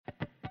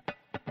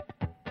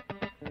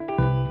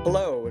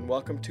Hello, and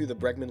welcome to the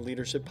Bregman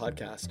Leadership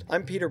Podcast.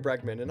 I'm Peter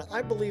Bregman, and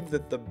I believe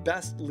that the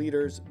best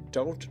leaders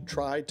don't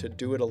try to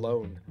do it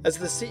alone. As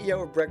the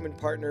CEO of Bregman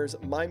Partners,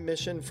 my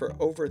mission for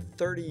over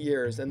 30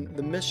 years, and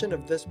the mission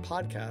of this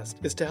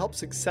podcast, is to help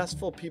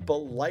successful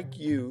people like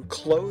you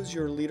close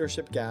your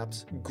leadership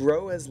gaps,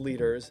 grow as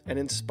leaders, and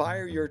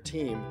inspire your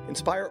team,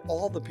 inspire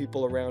all the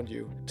people around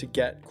you to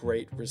get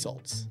great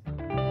results.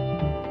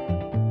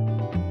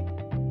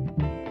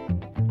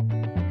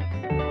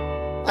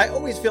 I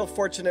always feel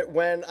fortunate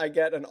when I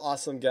get an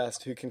awesome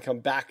guest who can come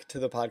back to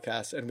the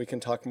podcast and we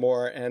can talk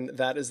more. And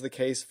that is the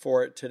case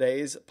for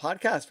today's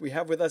podcast. We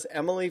have with us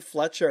Emily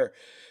Fletcher.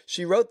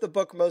 She wrote the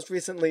book most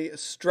recently,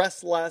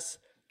 Stress Less,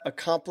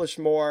 Accomplish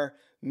More,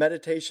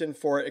 Meditation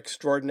for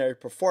Extraordinary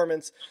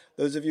Performance.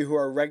 Those of you who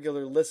are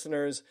regular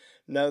listeners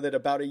know that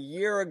about a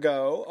year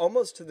ago,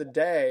 almost to the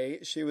day,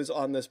 she was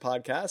on this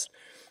podcast.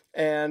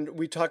 And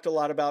we talked a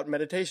lot about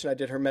meditation. I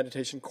did her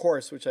meditation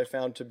course, which I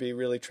found to be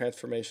really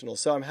transformational.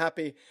 So I'm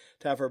happy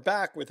to have her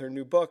back with her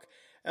new book.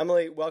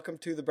 Emily, welcome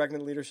to the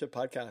Bregman Leadership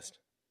Podcast.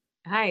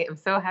 Hi, I'm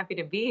so happy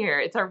to be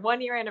here. It's our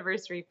 1-year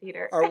anniversary,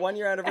 Peter. Our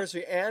 1-year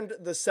anniversary and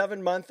the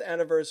 7-month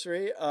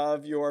anniversary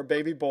of your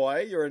baby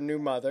boy. You're a new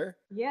mother.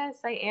 Yes,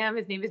 I am.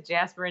 His name is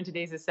Jasper, and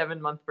today's his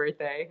 7-month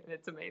birthday.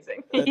 It's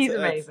amazing. He's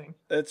amazing.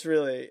 It's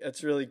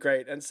really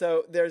great. And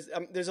so there's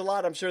a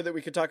lot I'm sure that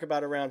we could talk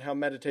about around how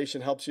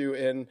meditation helps you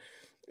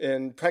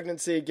in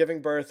pregnancy,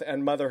 giving birth,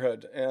 and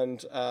motherhood.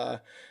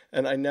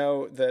 And I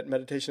know that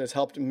meditation has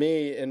helped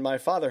me in my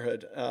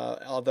fatherhood,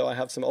 although I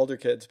have some older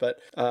kids,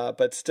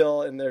 but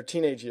still in their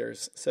teenage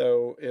years.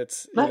 So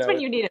that's when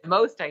you need it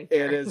most, I think.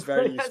 It is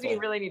very useful. Because you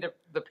really need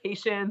the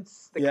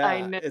patience, the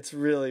kindness. It's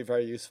really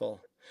very useful.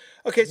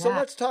 Okay, so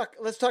let's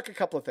talk a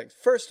couple of things.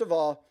 First of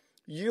all,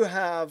 you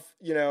have,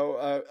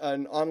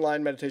 an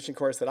online meditation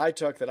course that I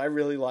took that I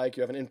really like.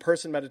 You have an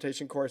in-person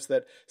meditation course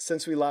that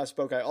since we last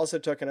spoke, I also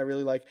took and I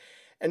really like.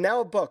 And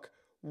now a book.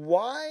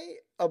 Why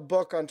a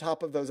book on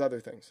top of those other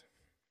things?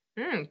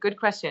 Good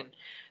question.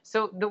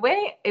 So the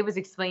way it was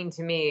explained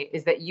to me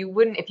is that you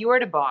wouldn't, if you were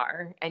at a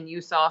bar and you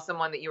saw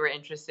someone that you were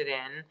interested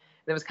in,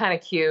 that was kind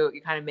of cute,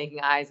 you're kind of making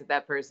eyes at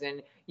that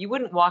person, you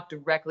wouldn't walk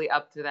directly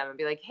up to them and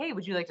be like, hey,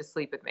 would you like to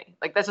sleep with me?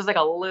 Like, that's just like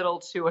a little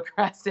too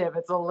aggressive.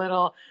 It's a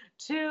little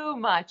too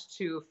much,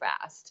 too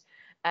fast.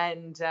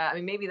 And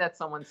maybe that's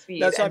someone's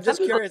speed. No, so I'm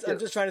just curious. I'm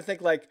just trying to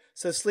think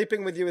so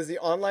sleeping with you is the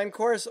online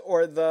course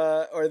or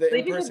the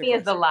sleeping with me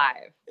is the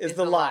live. Is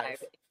the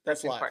live.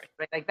 That's live. Course,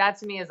 right? Like that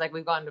to me is like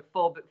we've gone to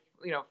full,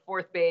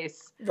 fourth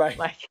base. Right.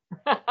 Like,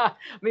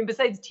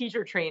 besides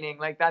teacher training,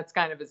 like that's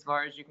kind of as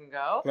far as you can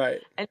go.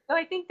 Right. And so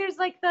I think there's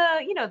like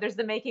there's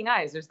the making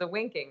eyes, there's the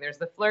winking, there's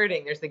the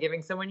flirting, there's the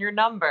giving someone your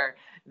number,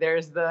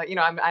 there's the,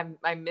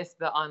 I miss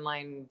the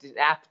online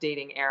app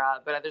dating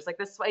era, but there's like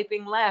the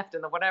swiping left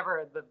and the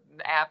whatever the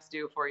apps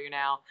do for you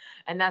now.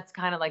 And that's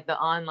kind of like the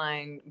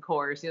online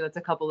course, that's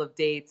a couple of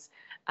dates.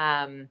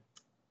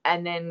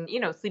 And then,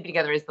 sleeping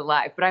together is the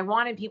live. But I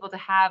wanted people to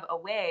have a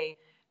way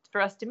for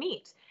us to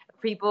meet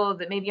people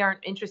that maybe aren't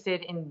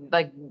interested in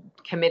like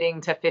committing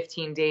to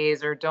 15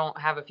 days or don't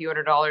have a few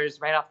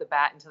 $100s right off the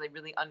bat until they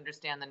really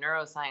understand the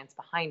neuroscience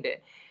behind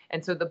it.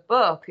 And so the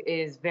book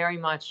is very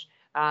much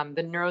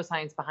the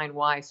neuroscience behind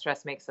why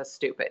stress makes us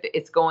stupid.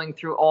 It's going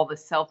through all the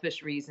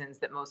selfish reasons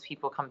that most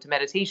people come to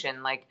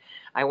meditation. Like,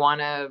 I want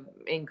to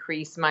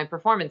increase my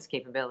performance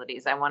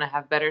capabilities. I want to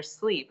have better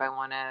sleep. I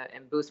want to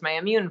boost my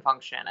immune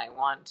function. I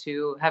want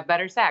to have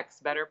better sex,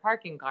 better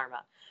parking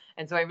karma.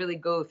 And so I really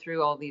go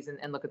through all these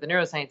and look at the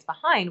neuroscience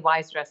behind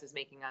why stress is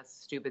making us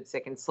stupid,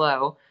 sick, and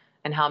slow,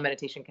 and how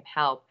meditation can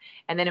help.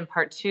 And then in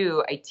part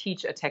 2, I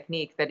teach a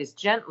technique that is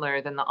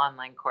gentler than the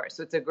online course.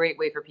 So it's a great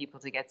way for people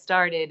to get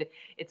started.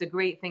 It's a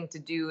great thing to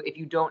do if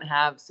you don't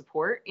have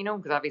support,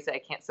 because obviously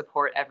I can't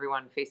support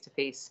everyone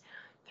face-to-face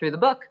through the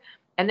book.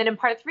 And then in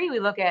part 3, we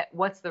look at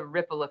what's the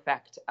ripple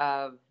effect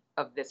of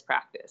this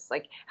practice.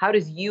 Like, how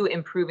does you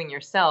improving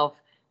yourself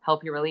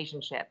help your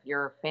relationship,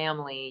 your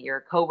family,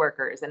 your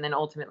coworkers, and then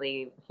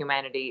ultimately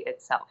humanity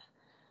itself.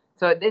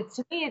 So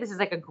to me, this is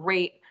like a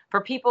great, for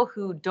people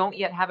who don't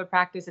yet have a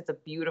practice, it's a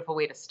beautiful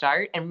way to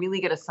start and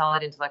really get a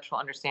solid intellectual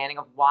understanding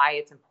of why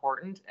it's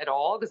important at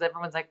all. Because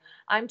everyone's like,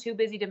 I'm too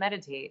busy to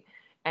meditate.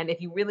 And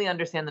if you really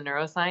understand the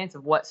neuroscience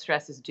of what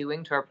stress is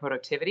doing to our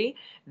productivity,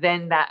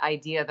 then that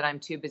idea that I'm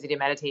too busy to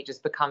meditate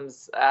just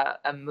becomes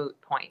a moot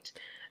point.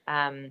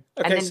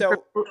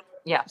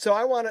 Yeah. So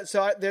I want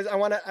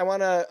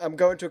to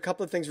go into a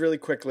couple of things really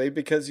quickly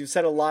because you've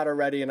said a lot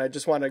already, and I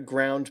just want to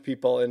ground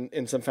people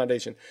in some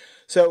foundation.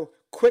 So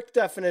quick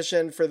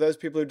definition for those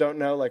people who don't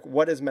know, like,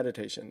 what is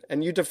meditation?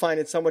 And you define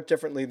it somewhat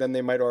differently than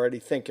they might already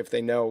think if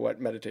they know what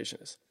meditation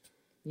is.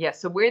 Yeah.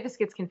 So where this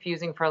gets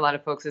confusing for a lot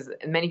of folks is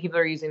many people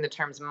are using the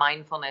terms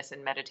mindfulness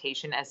and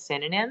meditation as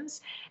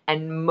synonyms.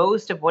 And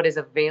most of what is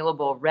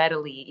available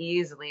readily,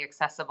 easily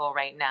accessible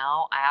right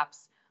now,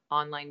 apps,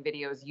 online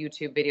videos,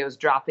 YouTube videos,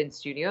 drop-in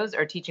studios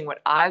are teaching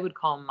what I would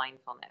call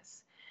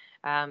mindfulness.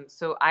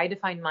 So I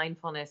define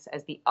mindfulness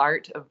as the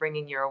art of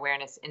bringing your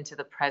awareness into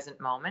the present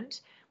moment,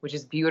 which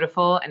is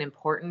beautiful and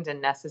important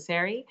and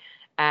necessary.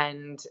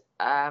 And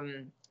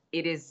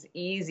it is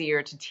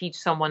easier to teach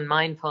someone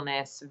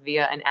mindfulness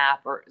via an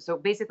app. Or so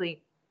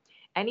basically,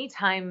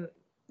 anytime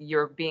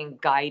you're being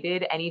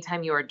guided,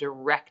 anytime you are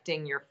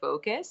directing your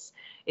focus,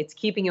 it's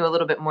keeping you a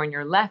little bit more in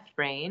your left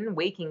brain,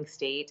 waking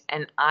state.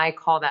 And I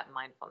call that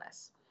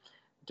mindfulness,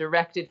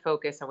 directed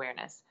focus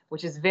awareness,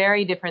 which is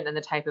very different than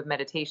the type of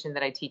meditation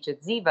that I teach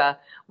at Ziva,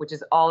 which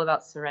is all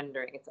about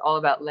surrendering. It's all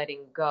about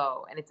letting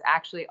go. And it's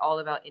actually all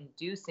about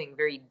inducing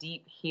very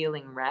deep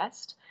healing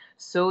rest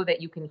so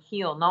that you can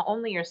heal not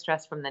only your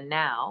stress from the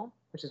now,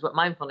 which is what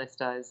mindfulness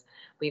does,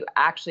 but you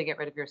actually get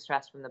rid of your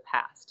stress from the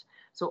past.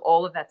 So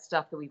all of that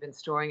stuff that we've been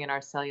storing in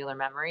our cellular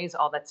memories,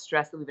 all that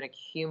stress that we've been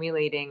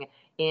accumulating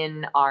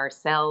in our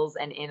cells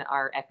and in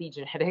our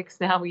epigenetics,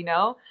 now we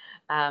know,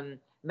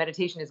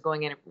 meditation is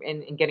going in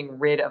and getting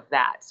rid of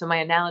that. So my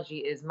analogy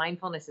is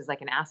mindfulness is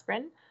like an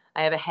aspirin.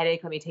 I have a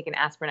headache. Let me take an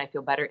aspirin. I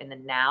feel better in the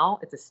now.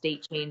 It's a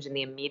state change in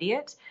the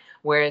immediate,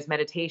 whereas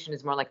meditation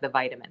is more like the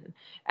vitamin.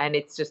 And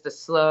it's just a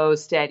slow,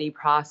 steady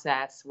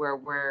process where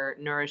we're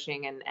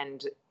nourishing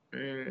and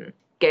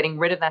getting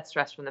rid of that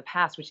stress from the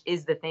past, which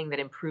is the thing that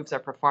improves our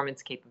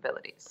performance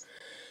capabilities.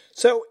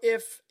 So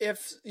if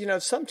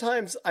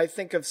sometimes I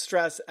think of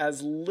stress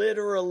as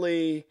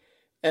literally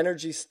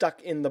energy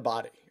stuck in the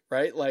body,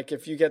 right? Like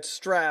if you get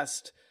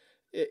stressed,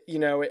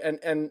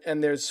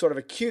 and there's sort of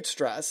acute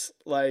stress,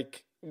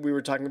 like we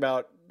were talking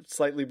about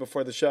slightly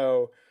before the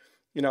show,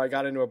 I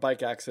got into a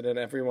bike accident,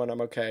 everyone,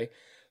 I'm okay.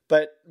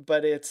 But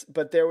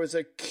there was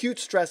acute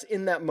stress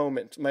in that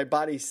moment. My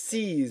body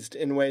seized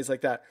in ways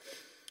like that.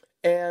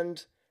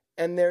 And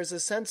there's a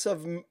sense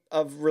of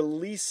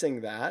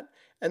releasing that.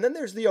 And then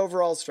there's the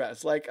overall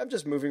stress. Like I'm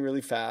just moving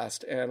really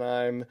fast and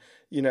I'm,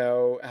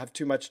 have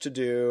too much to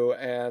do.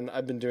 And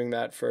I've been doing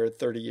that for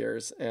 30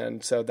 years.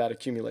 And so that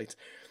accumulates.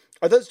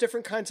 Are those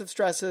different kinds of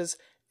stresses?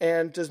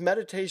 And does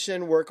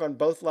meditation work on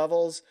both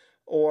levels,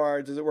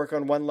 or does it work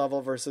on one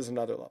level versus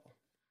another level?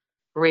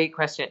 Great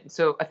question.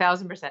 So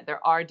 1,000%, there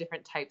are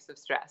different types of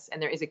stress.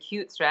 And there is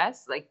acute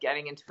stress, like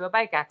getting into a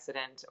bike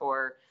accident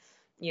or,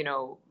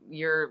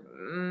 your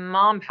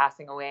mom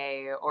passing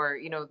away, or,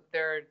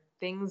 there are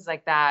things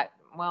like that.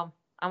 Well,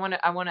 I want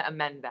to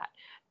amend that.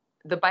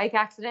 The bike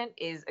accident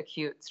is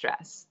acute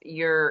stress.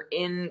 You're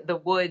in the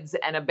woods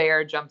and a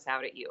bear jumps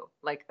out at you,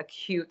 like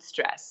acute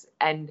stress.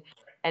 And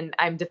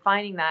I'm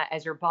defining that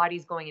as your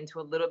body's going into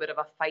a little bit of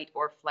a fight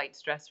or flight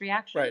stress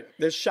reaction. Right.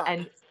 There's shock.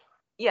 And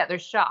yeah,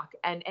 there's shock.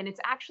 And it's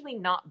actually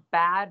not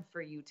bad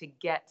for you to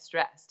get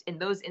stressed. In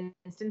those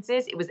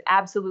instances, it was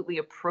absolutely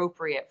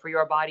appropriate for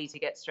your body to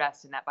get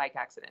stressed in that bike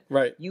accident.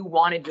 Right. You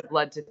wanted your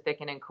blood to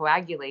thicken and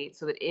coagulate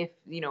so that if,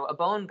 a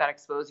bone got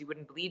exposed, you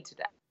wouldn't bleed to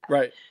death.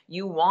 Right.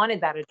 You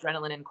wanted that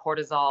adrenaline and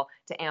cortisol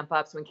to amp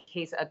up. So in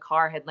case a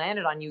car had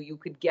landed on you, you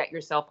could get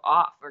yourself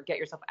off or get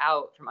yourself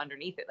out from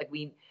underneath it.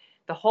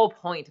 The whole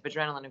point of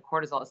adrenaline and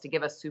cortisol is to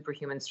give us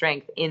superhuman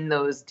strength in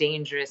those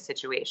dangerous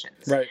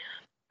situations. Right.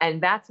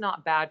 And that's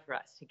not bad for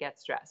us to get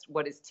stressed.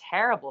 What is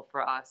terrible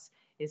for us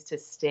is to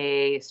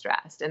stay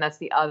stressed. And that's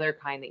the other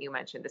kind that you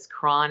mentioned, this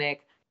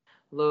chronic,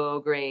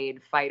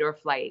 low-grade fight or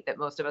flight that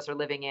most of us are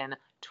living in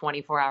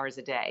 24 hours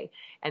a day.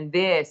 And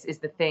this is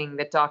the thing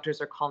that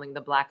doctors are calling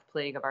the Black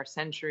Plague of our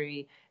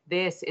century.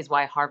 This is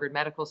why Harvard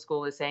Medical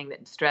School is saying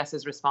that stress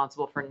is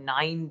responsible for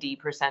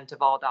 90%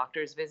 of all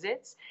doctors'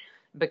 visits,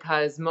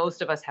 because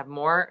most of us have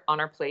more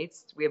on our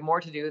plates. We have more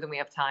to do than we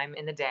have time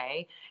in the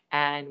day.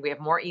 And we have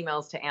more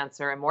emails to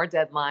answer and more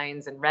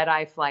deadlines and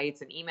red-eye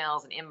flights and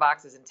emails and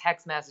inboxes and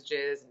text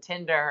messages and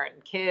Tinder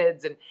and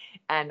kids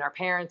and our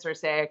parents are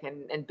sick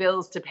and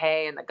bills to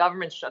pay and the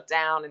government's shut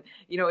down. And,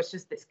 it's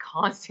just this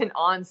constant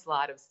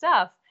onslaught of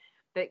stuff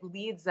that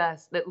leaves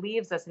us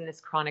in this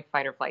chronic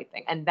fight or flight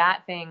thing. And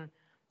that thing,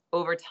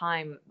 over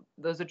time,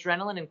 those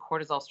adrenaline and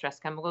cortisol stress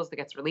chemicals that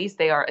gets released,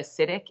 they are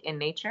acidic in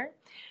nature.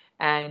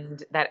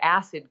 And that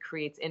acid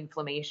creates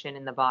inflammation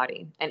in the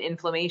body. And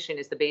inflammation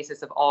is the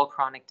basis of all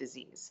chronic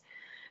disease.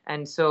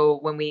 And so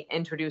when we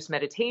introduce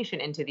meditation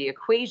into the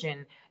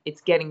equation,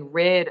 it's getting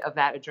rid of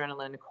that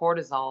adrenaline and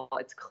cortisol.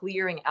 It's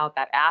clearing out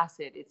that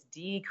acid. It's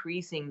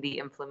decreasing the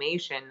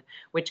inflammation,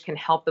 which can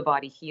help the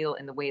body heal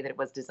in the way that it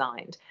was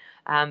designed.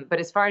 But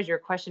as far as your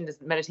question, does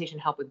meditation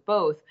help with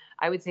both?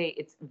 I would say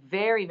it's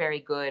very, very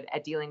good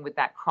at dealing with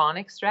that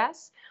chronic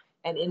stress.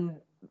 And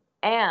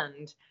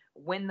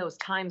when those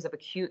times of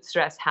acute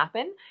stress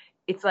happen,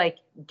 it's like,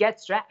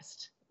 get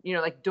stressed.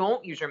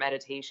 Don't use your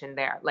meditation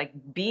there.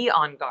 Be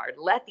on guard.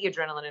 Let the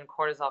adrenaline and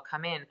cortisol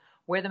come in.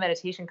 Where the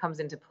meditation comes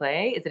into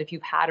play is that if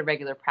you've had a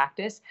regular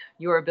practice,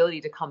 your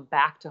ability to come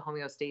back to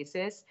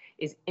homeostasis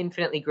is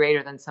infinitely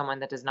greater than someone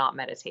that does not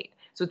meditate.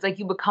 So it's like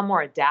you become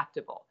more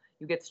adaptable.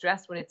 You get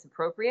stressed when it's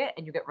appropriate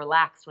and you get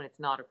relaxed when it's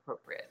not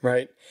appropriate.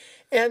 Right.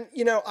 And,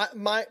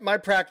 my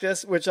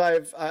practice, which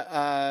I've,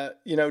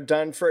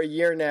 done for a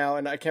year now,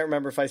 and I can't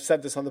remember if I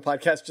said this on the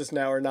podcast just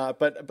now or not,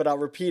 but I'll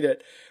repeat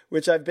it,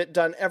 which I've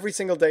done every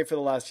single day for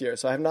the last year.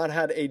 So I have not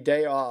had a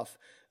day off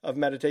of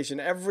meditation.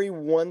 Every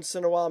once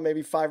in a while,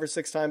 maybe 5 or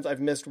 6 times, I've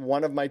missed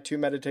one of my 2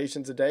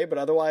 meditations a day, but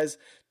otherwise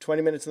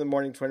 20 minutes in the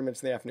morning, 20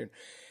 minutes in the afternoon.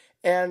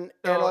 And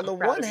So on I'm the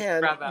proud one of you.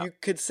 hand, Bravo. you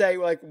could say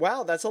like,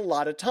 wow, that's a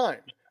lot of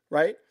time,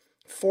 right?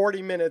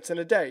 40 minutes in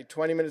a day,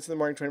 20 minutes in the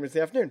morning, 20 minutes in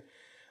the afternoon.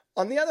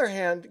 On the other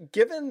hand,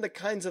 given the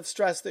kinds of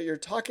stress that you're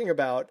talking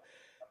about,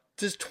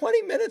 does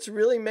 20 minutes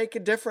really make a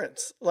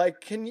difference?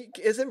 Like,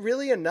 is it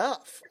really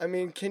enough? I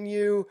mean, can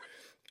you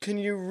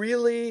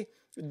really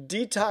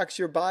detox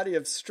your body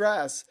of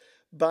stress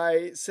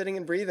by sitting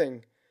and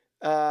breathing,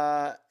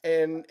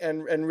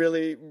 and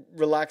really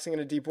relaxing in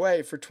a deep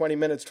way for 20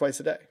 minutes twice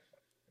a day?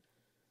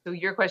 So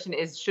your question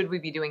is, should we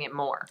be doing it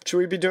more? Should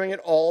we be doing it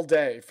all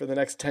day for the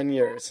next 10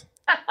 years?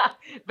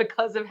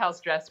 Because of how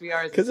stressed we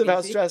are as a Because of how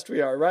species? stressed we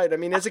are, right? I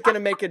mean, is it going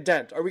to make a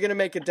dent? Are we going to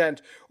make a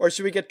dent? Or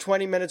should we get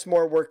 20 minutes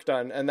more work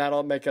done and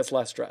that'll make us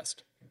less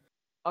stressed?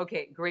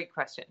 Okay, great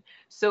question.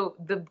 So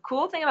the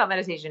cool thing about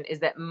meditation is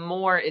that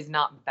more is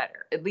not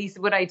better. At least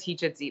what I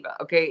teach at Ziva.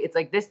 Okay, it's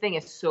like this thing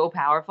is so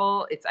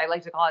powerful. I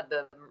like to call it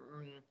the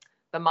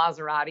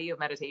Maserati of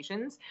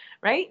meditations,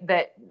 right?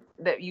 That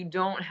you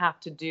don't have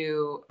to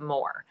do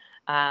more.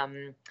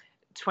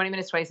 20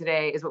 minutes twice a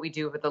day is what we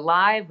do with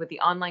the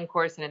online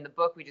course, and in the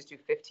book we just do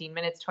 15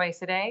 minutes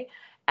twice a day.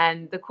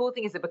 And the cool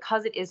thing is that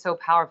because it is so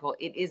powerful,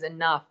 it is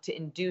enough to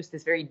induce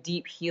this very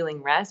deep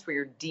healing rest where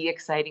you're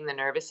de-exciting the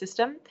nervous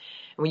system. And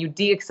when you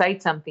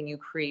de-excite something, you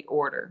create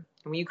order.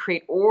 And when you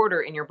create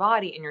order in your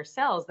body, in your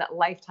cells, that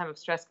lifetime of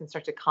stress can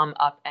start to come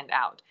up and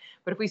out.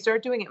 But if we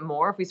start doing it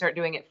more, if we start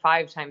doing it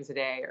 5 times a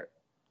day or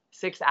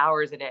 6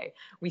 hours a day,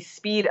 we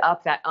speed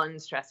up that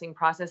unstressing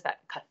process, that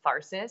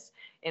catharsis,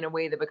 in a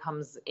way that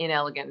becomes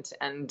inelegant.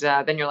 And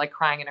then you're like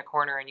crying in a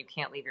corner and you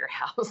can't leave your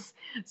house.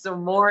 So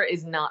more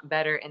is not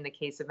better in the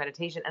case of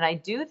meditation. And I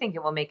do think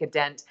it will make a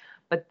dent,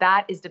 but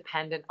that is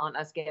dependent on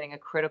us getting a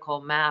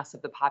critical mass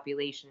of the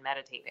population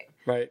meditating.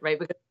 Right.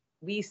 Because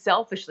we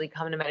selfishly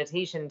come to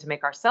meditation to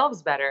make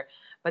ourselves better.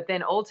 But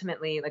then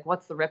ultimately, like,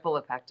 what's the ripple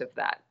effect of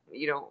that?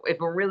 If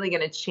we're really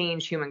going to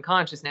change human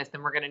consciousness,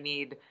 then we're going to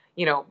need,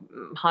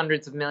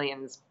 hundreds of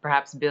millions,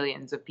 perhaps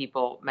billions of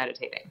people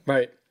meditating.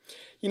 Right.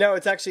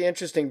 It's actually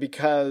interesting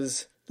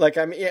because like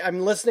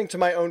I'm listening to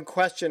my own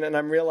question and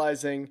I'm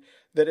realizing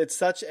that it's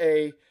such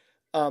a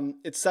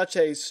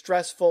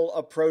stressful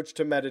approach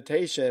to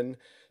meditation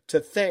to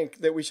think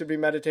that we should be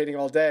meditating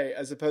all day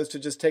as opposed to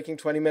just taking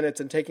 20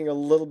 minutes and taking a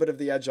little bit of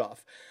the edge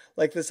off.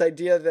 Like this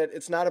idea that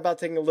it's not about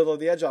taking a little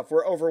of the edge off.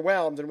 We're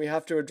overwhelmed and we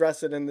have to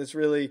address it in this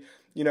really,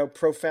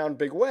 profound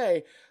big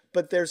way.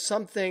 But there's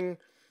something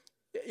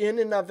in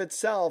and of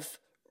itself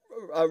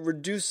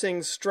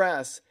reducing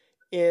stress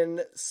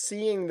in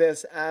seeing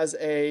this as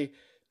a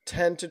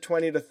 10 to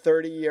 20 to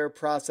 30 year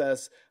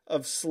process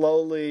of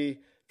slowly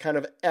kind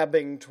of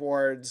ebbing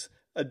towards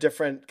a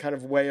different kind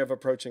of way of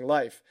approaching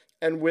life.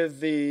 And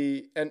with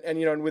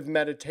and with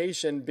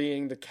meditation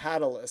being the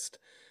catalyst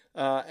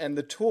and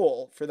the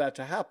tool for that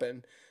to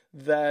happen,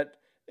 that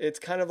it's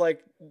kind of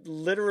like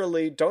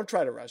literally don't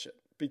try to rush it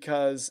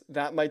because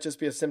that might just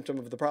be a symptom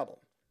of the problem.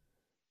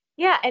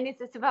 Yeah, and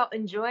it's about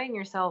enjoying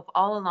yourself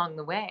all along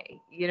the way.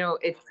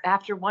 It's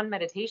after one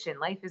meditation,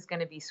 life is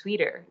going to be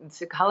sweeter.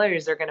 The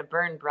colors are going to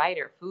burn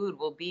brighter. Food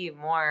will be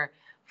more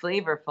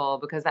flavorful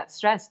because that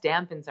stress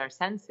dampens our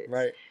senses.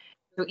 Right.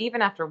 So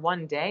even after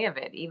one day of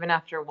it, even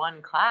after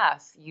one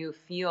class, you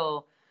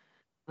feel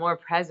more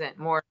present,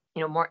 more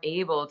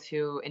able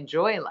to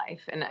enjoy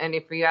life. And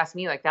if you ask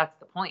me, like, that's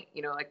the point,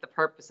 like the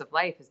purpose of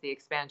life is the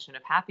expansion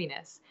of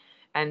happiness.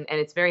 And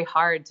it's very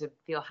hard to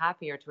feel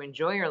happy or to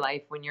enjoy your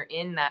life when you're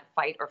in that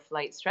fight or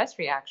flight stress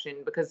reaction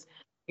because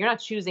you're not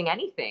choosing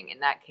anything in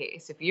that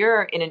case. If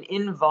you're in an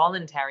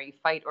involuntary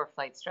fight or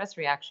flight stress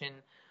reaction,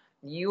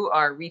 you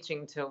are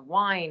reaching to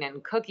wine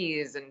and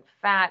cookies and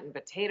fat and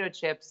potato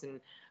chips and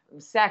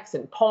sex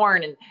and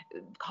porn and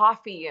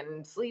coffee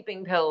and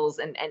sleeping pills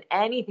and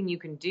anything you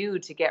can do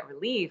to get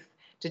relief,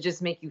 to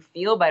just make you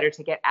feel better,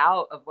 to get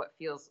out of what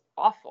feels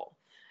awful.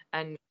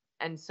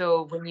 And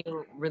so when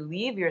you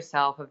relieve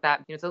yourself of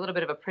that, it's a little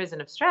bit of a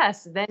prison of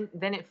stress, then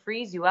it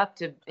frees you up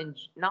to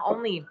not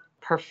only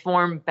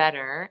perform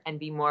better and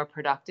be more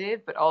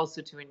productive, but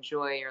also to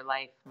enjoy your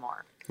life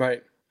more.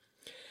 Right.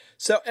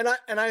 So,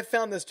 and I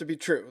found this to be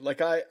true.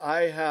 Like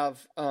I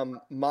have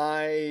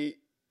my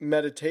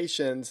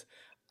meditations,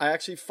 I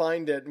actually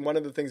find it, and one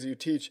of the things that you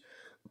teach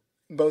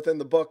both in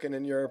the book and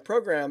in your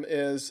program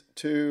is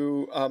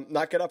to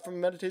not get up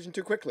from meditation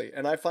too quickly.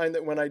 And I find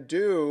that when I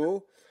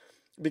do,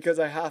 because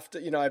I have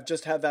to, I've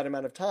just had that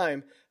amount of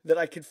time, that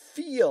I could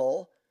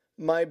feel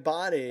my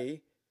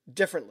body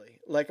differently.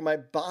 Like my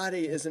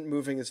body isn't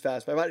moving as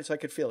fast, so I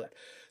could feel it.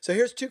 So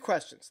here's 2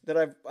 questions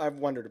that I've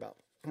wondered about.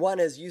 One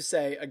is, you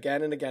say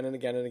again and again and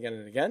again and again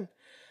and again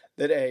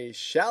that a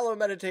shallow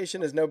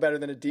meditation is no better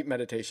than a deep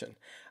meditation.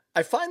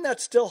 I find that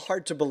still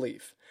hard to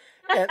believe.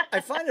 And I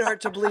find it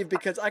hard to believe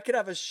because I could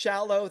have a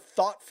shallow,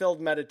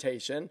 thought-filled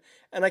meditation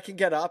and I can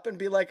get up and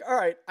be like, all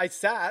right, I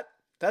sat,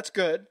 that's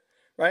good,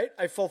 right?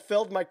 I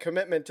fulfilled my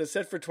commitment to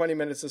sit for 20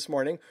 minutes this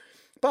morning,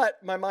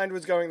 but my mind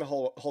was going the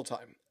whole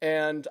time.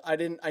 And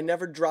I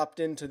never dropped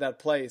into that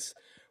place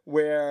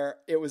where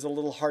it was a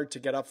little hard to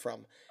get up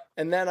from.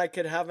 And then I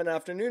could have an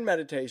afternoon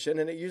meditation,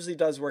 and it usually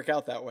does work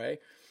out that way,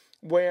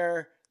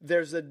 where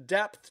there's a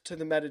depth to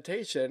the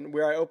meditation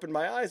where I open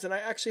my eyes and I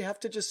actually have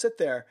to just sit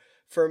there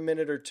for a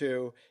minute or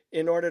two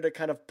in order to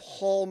kind of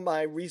pull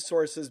my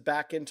resources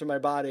back into my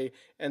body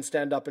and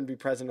stand up and be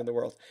present in the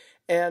world.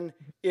 And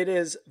it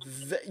is,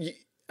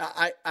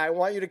 I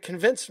want you to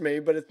convince me,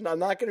 but I'm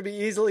not going to be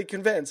easily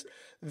convinced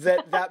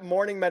that that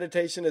morning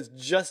meditation is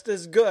just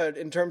as good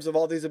in terms of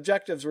all these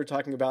objectives we're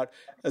talking about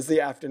as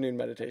the afternoon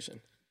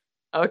meditation.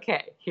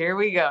 Okay, here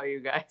we go,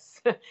 you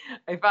guys.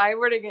 If I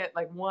were to get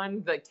like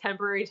one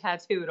temporary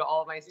tattoo to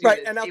all of my students.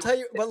 Right, and I'll tell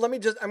you, but I'm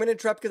going to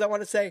interrupt because I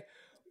want to say,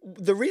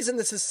 the reason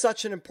this is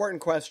such an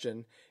important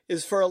question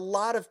is for a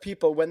lot of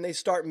people, when they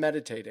start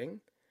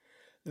meditating,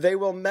 they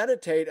will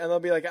meditate and they'll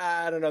be like,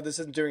 I don't know, this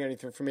isn't doing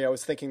anything for me. I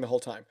was thinking the whole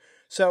time.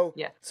 So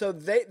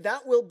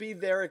that will be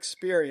their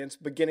experience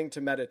beginning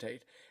to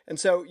meditate. And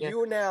so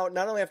you now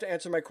not only have to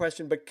answer my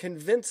question, but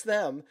convince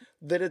them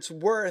that it's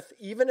worth,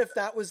 even if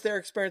that was their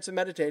experience of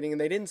meditating and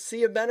they didn't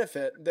see a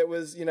benefit that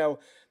was,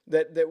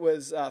 that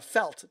was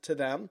felt to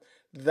them,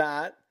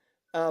 that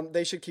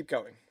they should keep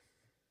going.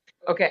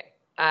 Okay.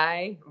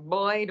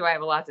 Boy, do I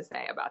have a lot to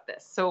say about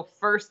this. So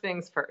first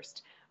things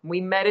first,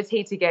 we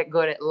meditate to get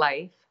good at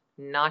life,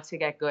 not to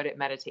get good at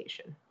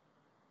meditation.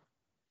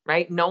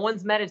 Right? No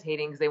one's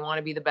meditating because they want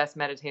to be the best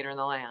meditator in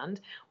the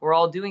land. We're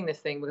all doing this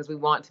thing because we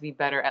want to be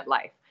better at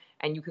life.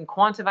 And you can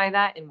quantify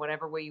that in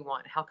whatever way you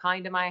want. How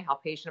kind am I? How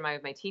patient am I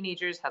with my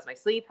teenagers? How's my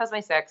sleep? How's my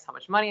sex? How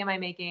much money am I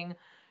making?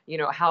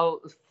 How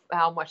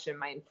much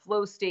am I in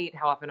flow state?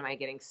 How often am I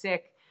getting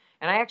sick?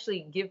 And I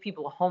actually give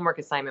people a homework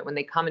assignment when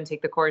they come and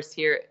take the course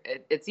here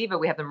at Ziva.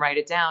 We have them write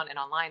it down, and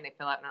online they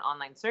fill out an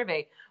online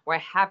survey where I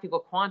have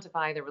people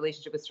quantify their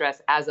relationship with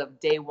stress as of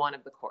day one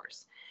of the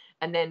course.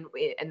 And then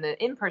in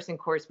the in-person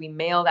course, we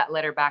mail that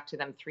letter back to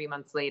them 3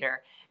 months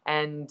later.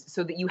 And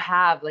so that you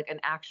have like an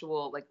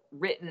actual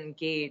written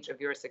gauge of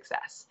your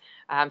success.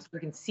 So you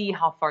can see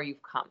how far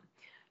you've come.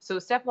 So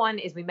step one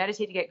is we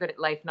meditate to get good at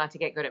life, not to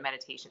get good at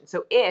meditation.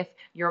 So if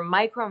you're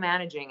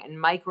micromanaging and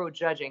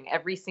micro-judging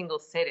every single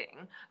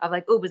sitting of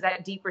oh, was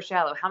that deep or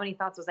shallow? How many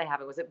thoughts was I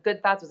having? Was it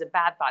good thoughts? Was it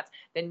bad thoughts?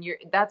 Then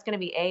that's going to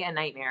be a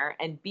nightmare.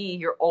 And B,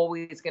 you're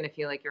always going to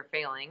feel like you're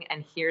failing.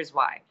 And here's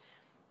why.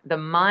 The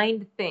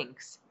mind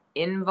thinks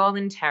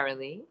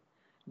involuntarily,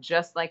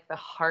 just like the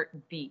heart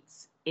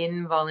beats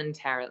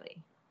involuntarily.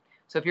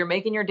 So if you're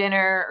making your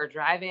dinner or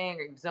driving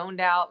or you've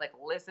zoned out,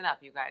 listen up,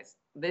 you guys.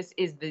 This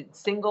is the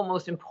single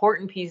most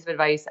important piece of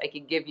advice I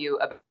could give you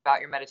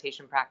about your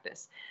meditation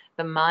practice.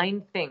 The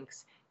mind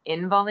thinks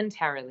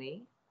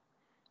involuntarily,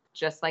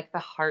 just like the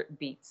heart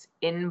beats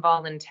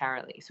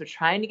involuntarily. So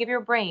trying to give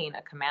your brain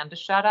a command to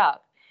shut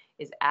up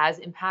is as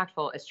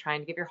impactful as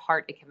trying to give your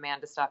heart a command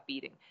to stop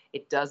beating.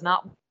 It does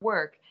not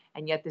work.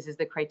 And yet this is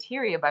the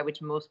criteria by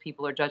which most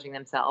people are judging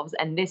themselves.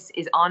 And this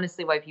is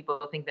honestly why people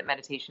think that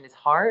meditation is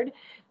hard.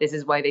 This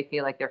is why they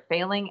feel like they're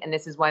failing. And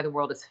this is why the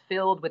world is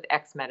filled with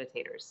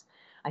ex-meditators.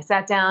 I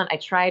sat down, I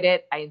tried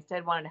it. I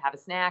instead wanted to have a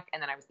snack.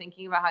 And then I was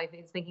thinking about how I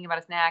was thinking about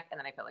a snack. And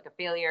then I felt like a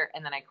failure.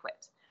 And then I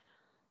quit.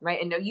 Right?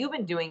 And now you've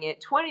been doing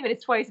it 20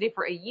 minutes twice a day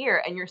for a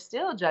year. And you're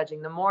still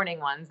judging the morning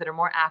ones that are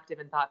more active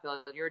and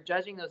thought-filled. You're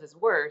judging those as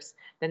worse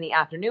than the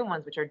afternoon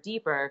ones, which are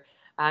deeper.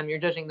 You're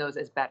judging those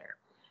as better.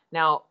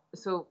 Now,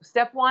 so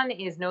step one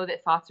is know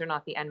that thoughts are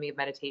not the enemy of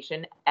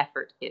meditation.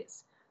 Effort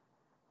is.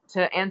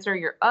 To answer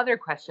your other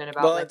question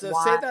about why...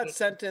 say that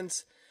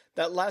sentence,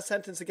 that last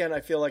sentence again, I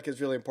feel like is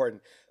really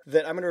important.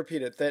 That I'm going to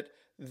repeat it,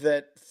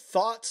 that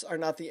thoughts are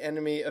not the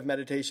enemy of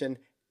meditation.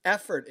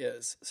 Effort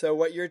is. So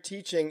what you're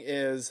teaching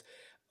is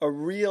a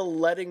real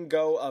letting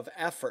go of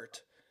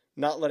effort,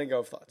 not letting go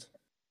of thoughts.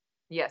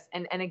 Yes.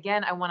 And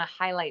again, I want to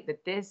highlight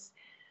that this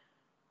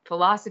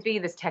philosophy,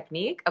 this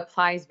technique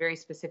applies very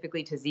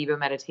specifically to Ziva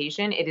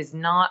meditation. It is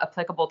not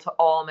applicable to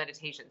all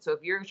meditation. So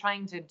if you're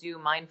trying to do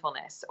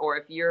mindfulness, or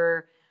if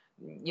you're,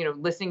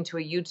 listening to a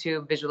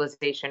YouTube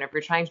visualization, or if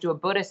you're trying to do a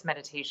Buddhist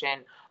meditation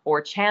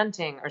or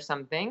chanting or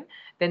something,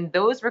 then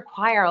those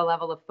require a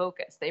level of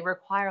focus. They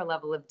require a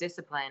level of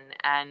discipline.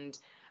 And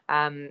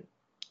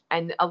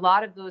a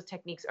lot of those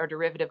techniques are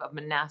derivative of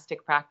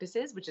monastic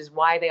practices, which is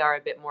why they are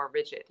a bit more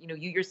rigid. You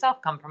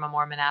yourself come from a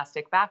more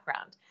monastic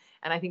background.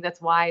 And I think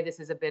that's why this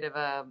is a bit of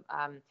a,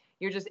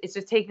 it's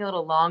just taking a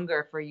little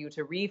longer for you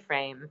to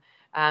reframe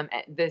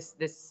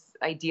this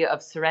idea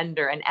of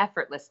surrender and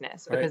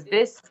effortlessness, because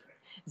this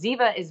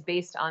Ziva is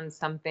based on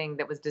something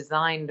that was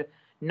designed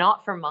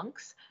not for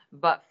monks,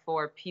 but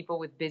for people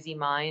with busy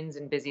minds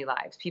and busy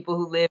lives, people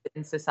who live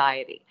in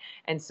society.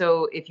 And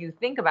so if you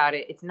think about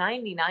it, it's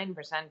 99%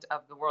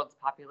 of the world's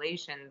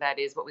population that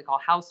is what we call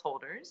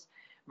householders,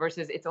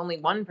 versus it's only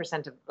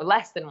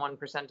less than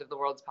 1% of the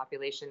world's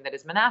population that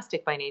is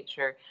monastic by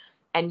nature.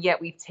 And yet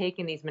we've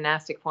taken these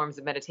monastic forms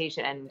of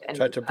meditation and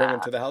tried to bring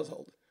them to the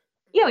household.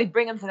 Yeah, we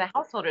bring them to the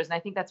householders. And I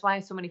think that's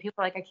why so many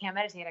people are like, I can't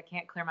meditate. I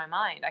can't clear my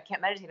mind. I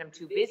can't meditate. I'm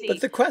too busy.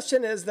 But the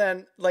question is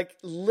then,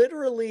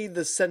 literally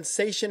the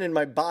sensation in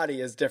my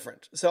body is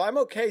different. So I'm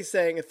okay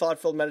saying a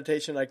thought-filled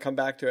meditation, I come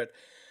back to it.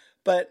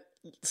 But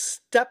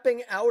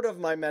stepping out of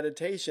my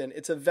meditation,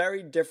 it's a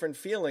very different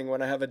feeling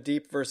when I have a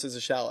deep versus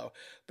a shallow.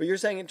 But you're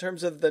saying in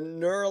terms of the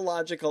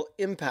neurological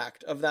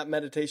impact of that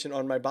meditation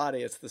on my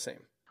body, it's the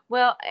same.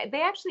 Well,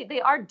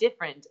 they are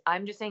different.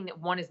 I'm just saying that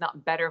one is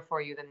not better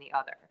for you than the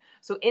other.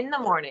 So in the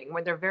morning,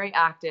 when they're very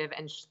active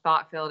and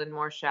thought-filled and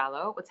more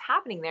shallow, what's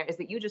happening there is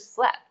that you just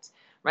slept,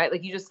 right?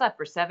 Like you just slept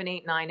for 7,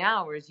 8, 9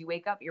 hours. You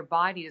wake up, your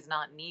body does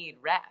not need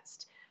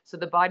rest. So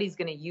the body's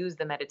going to use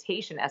the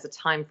meditation as a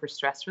time for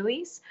stress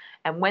release.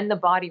 And when the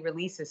body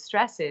releases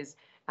stresses,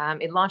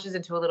 it launches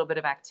into a little bit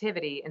of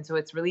activity. And so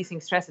it's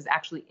releasing stresses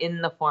actually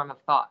in the form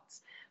of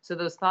thoughts. So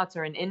those thoughts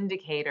are an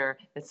indicator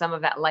that some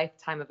of that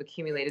lifetime of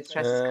accumulated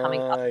stress is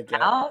coming up and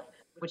out,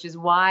 which is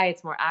why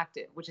it's more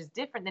active, which is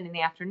different than in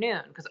the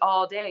afternoon, because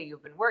all day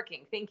you've been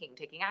working, thinking,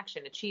 taking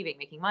action, achieving,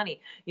 making money.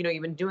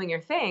 You've been doing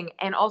your thing.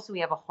 And also we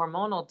have a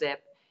hormonal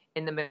dip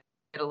in the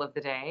middle of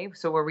the day.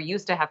 So where we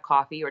used to have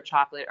coffee or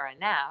chocolate or a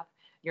nap,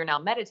 you're now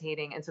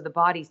meditating. And so the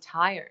body's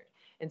tired.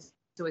 And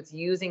so it's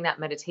using that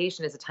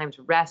meditation as a time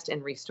to rest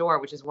and restore,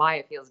 which is why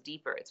it feels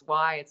deeper. It's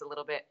why it's a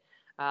little bit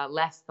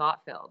less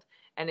thought-filled.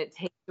 And it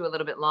takes you a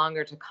little bit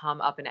longer to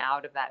come up and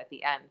out of that at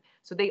the end.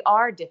 So they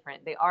are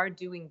different. They are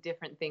doing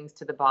different things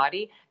to the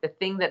body.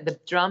 The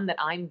drum that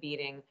I'm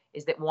beating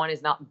is that one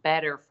is not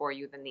better for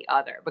you than the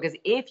other. Because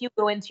if you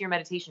go into your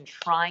meditation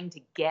trying to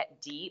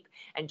get deep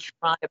and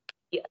trying to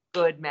be a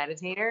good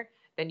meditator,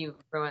 then you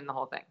ruin the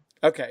whole thing.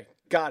 Okay,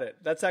 got it.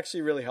 That's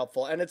actually really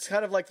helpful. And it's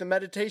kind of like the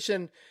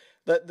meditation,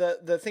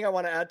 the thing I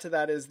want to add to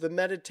that is the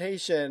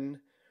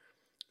meditation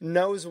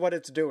knows what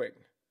it's doing.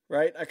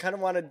 Right? I kind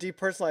of want to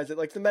depersonalize it.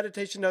 Like the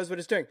meditation knows what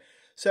it's doing.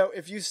 So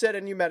if you sit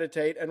and you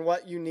meditate and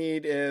what you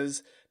need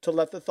is to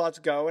let the thoughts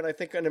go. And I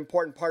think an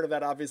important part of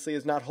that obviously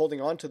is not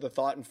holding on to the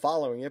thought and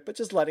following it, but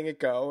just letting it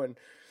go.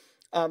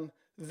 And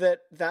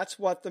that's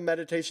what the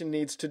meditation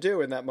needs to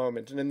do in that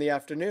moment. And in the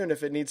afternoon,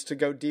 if it needs to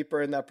go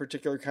deeper in that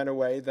particular kind of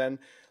way, then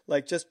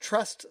like just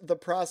trust the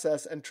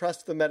process and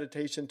trust the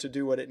meditation to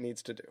do what it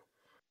needs to do.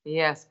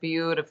 Yes,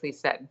 beautifully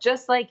said.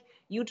 Just like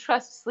you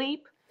trust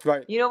sleep.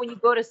 Right. When you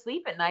go to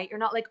sleep at night, you're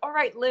not like, all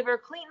right, liver,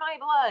 clean my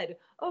blood.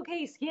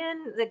 Okay,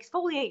 skin,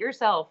 exfoliate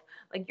yourself.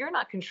 Like you're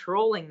not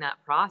controlling that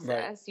process.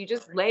 Right. You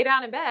just lay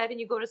down in bed and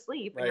you go to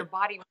sleep and your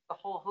body runs a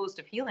whole host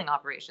of healing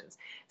operations.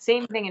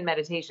 Same thing in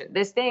meditation.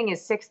 This thing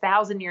is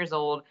 6,000 years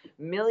old.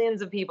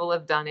 Millions of people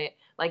have done it.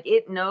 Like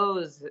it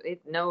knows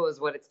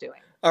what it's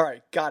doing. All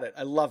right. Got it.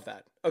 I love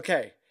that.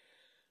 Okay.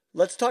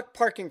 Let's talk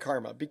parking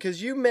karma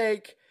because you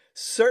make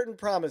certain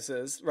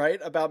promises, right,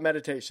 about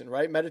meditation,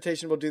 right?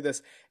 Meditation will do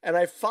this. And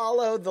I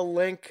follow the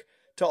link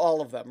to all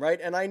of them, right?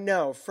 And I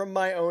know from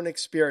my own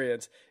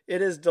experience,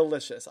 it is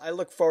delicious. I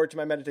look forward to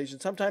my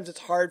meditation. Sometimes it's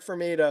hard for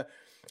me to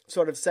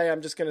sort of say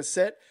I'm just going to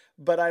sit,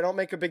 but I don't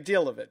make a big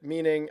deal of it.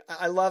 Meaning,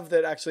 I love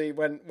that actually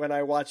when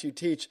I watch you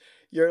teach,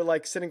 you're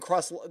like sitting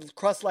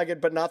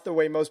cross-legged, but not the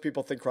way most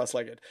people think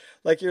cross-legged.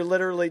 Like you're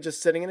literally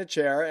just sitting in a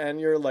chair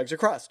and your legs are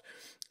crossed.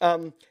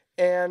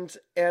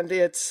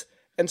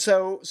 And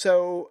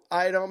so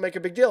I don't make a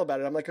big deal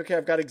about it. I'm like, okay,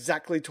 I've got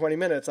exactly 20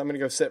 minutes. I'm going to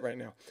go sit right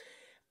now.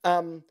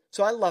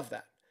 So I love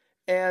that.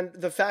 And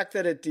the fact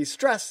that it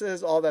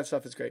de-stresses, all that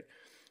stuff is great.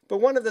 But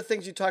one of the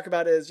things you talk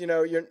about is,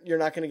 you're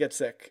not going to get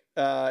sick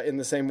in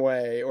the same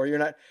way, or you're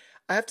not.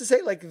 I have to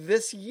say, like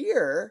this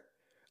year,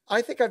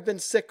 I think I've been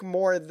sick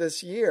more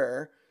this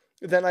year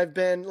than I've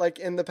been like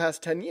in the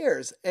past 10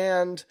 years.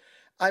 And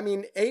I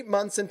mean, 8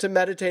 months into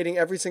meditating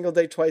every single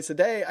day, twice a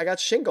day, I got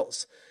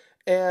shingles.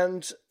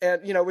 And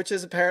which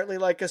is apparently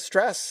like a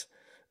stress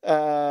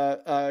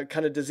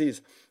kind of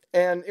disease.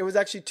 And it was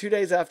actually 2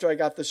 days after I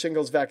got the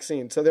shingles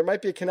vaccine. So there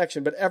might be a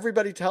connection, but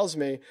everybody tells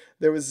me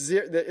that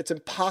it's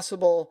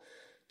impossible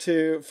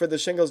for the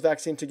shingles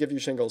vaccine to give you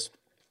shingles.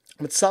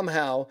 But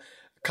somehow,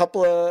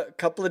 a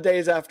couple of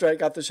days after I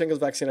got the shingles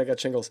vaccine, I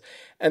got shingles.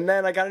 And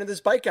then I got into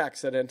this bike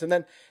accident.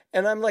 And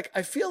I'm like,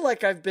 I feel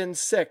like I've been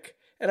sick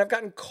and I've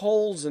gotten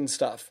colds and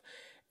stuff.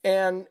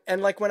 And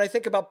like when I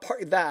think about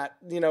that,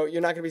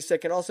 you're not going to be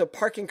sick. And also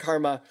parking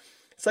karma,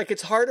 it's like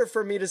it's harder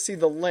for me to see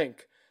the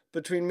link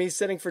between me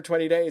sitting for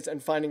 20 days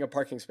and finding a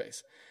parking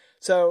space.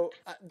 So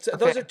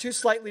those are two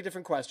slightly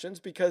different questions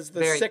because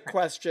the sick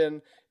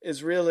question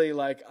is really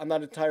like, I'm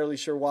not entirely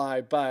sure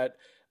why, but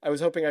I was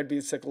hoping I'd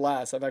be sick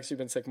less. I've actually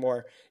been sick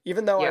more,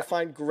 even though I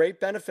find great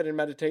benefit in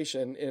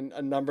meditation in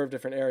a number of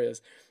different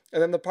areas.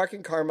 And then the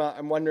parking karma,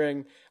 I'm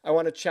wondering, I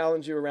want to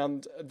challenge you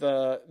around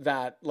the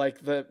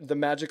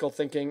magical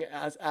thinking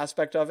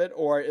aspect of it,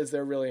 or is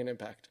there really an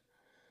impact?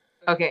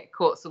 Okay,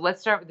 cool. So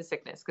let's start with the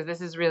sickness because this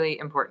is really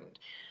important.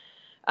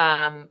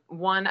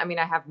 One, I mean,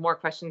 I have more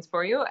questions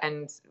for you,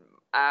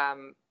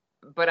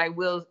 but I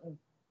will.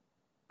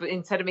 But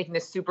instead of making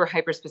this super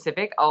hyper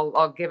specific,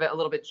 I'll give it a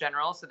little bit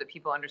general so that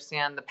people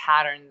understand the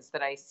patterns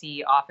that I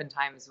see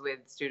oftentimes with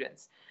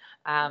students.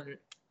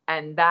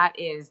 And that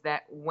is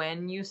that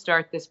when you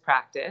start this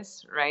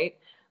practice, right?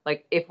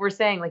 Like if we're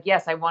saying like,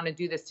 yes, I want to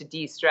do this to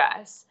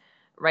de-stress,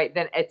 right?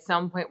 Then at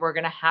some point we're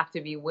going to have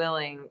to be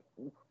willing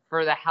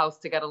for the house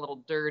to get a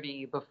little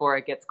dirty before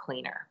it gets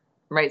cleaner.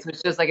 right? So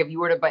it's just like if you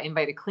were to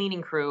invite a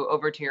cleaning crew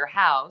over to your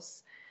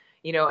house,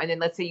 and then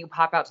let's say you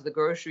pop out to the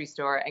grocery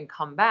store and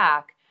come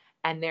back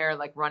and they're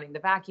like running the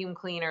vacuum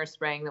cleaner,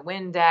 spraying the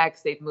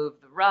Windex, they've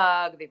moved the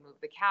rug, they've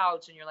moved the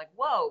couch, and you're like,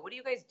 whoa, what are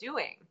you guys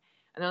doing?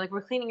 And they're like,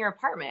 we're cleaning your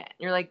apartment. And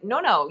you're like, no,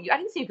 I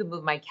didn't say you could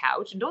move my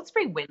couch, and don't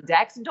spray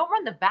Windex, and don't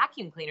run the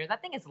vacuum cleaner.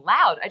 That thing is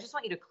loud. I just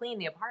want you to clean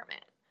the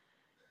apartment.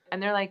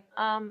 And they're like,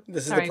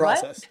 this is sorry, the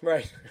process, what?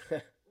 right?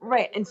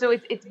 Right. And so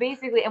it's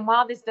basically, and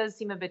while this does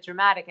seem a bit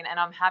dramatic, and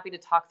I'm happy to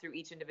talk through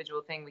each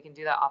individual thing, we can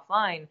do that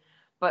offline.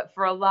 But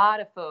for a lot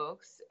of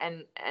folks,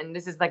 and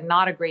this is like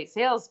not a great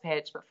sales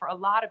pitch, but for a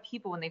lot of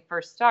people when they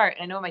first start,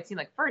 and I know it might seem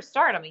like first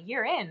start, I'm a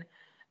year in,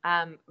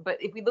 but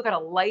if we look at a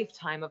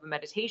lifetime of a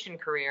meditation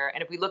career,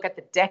 and if we look at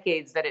the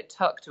decades that it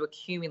took to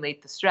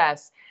accumulate the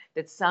stress,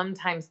 that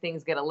sometimes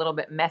things get a little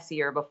bit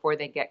messier before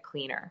they get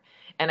cleaner.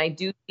 And I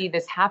do see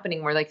this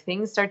happening where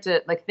things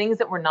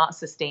that were not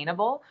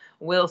sustainable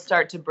will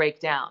start to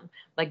break down.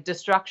 Like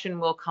destruction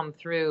will come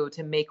through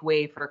to make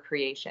way for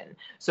creation.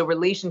 So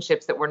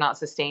relationships that were not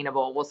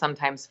sustainable will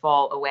sometimes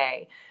fall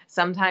away.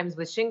 Sometimes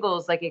with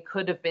shingles, it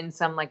could have been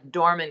some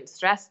dormant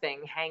stress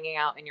thing hanging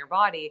out in your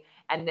body.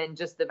 And then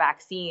just the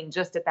vaccine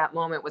just at that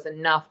moment was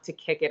enough to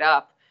kick it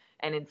up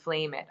and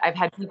inflame it. I've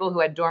had people who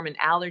had dormant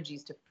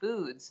allergies to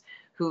foods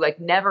who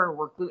never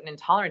were gluten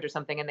intolerant or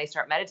something, and they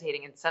start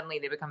meditating and suddenly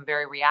they become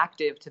very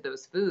reactive to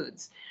those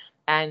foods.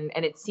 And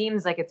it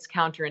seems like it's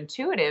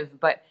counterintuitive,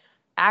 but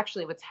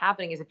actually what's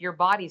happening is if your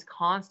body's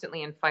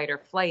constantly in fight or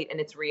flight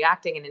and it's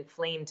reacting and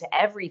inflamed to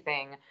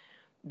everything,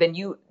 then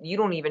you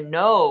don't even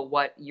know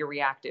what you're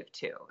reactive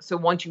to. So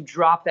once you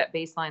drop that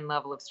baseline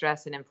level of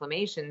stress and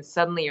inflammation,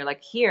 suddenly you're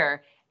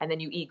here, and then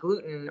you eat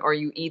gluten or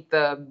you eat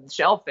the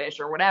shellfish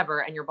or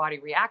whatever, and your body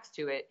reacts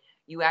to it,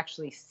 you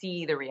actually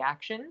see the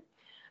reaction.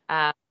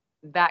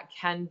 That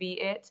can be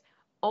it.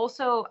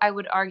 Also, I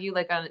would argue,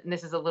 and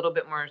this is a little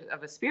bit more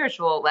of a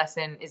spiritual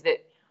lesson, is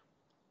that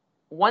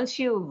once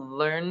you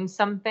learn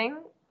something,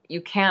 you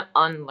can't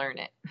unlearn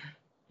it.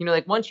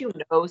 Once you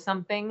know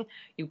something,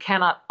 you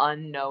cannot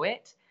unknow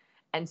it.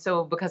 And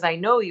so, because I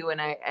know you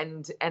and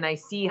I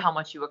see how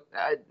much you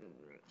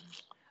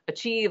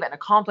achieve and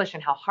accomplish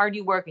and how hard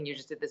you work, and you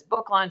just did this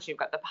book launch, you've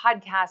got the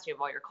podcast, you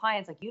have all your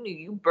clients,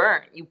 you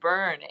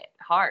burn it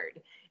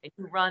hard and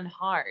you run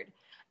hard.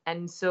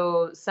 And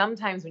so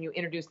sometimes when you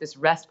introduce this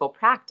restful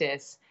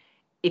practice,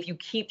 if you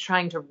keep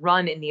trying to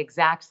run in the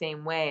exact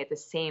same way at the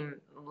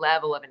same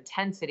level of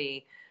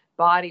intensity,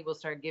 body will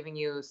start giving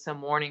you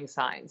some warning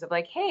signs of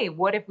hey,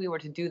 what if we were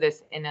to do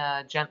this in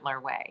a gentler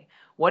way?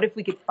 What if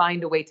we could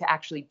find a way to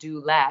actually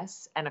do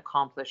less and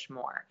accomplish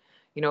more?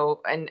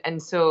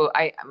 And so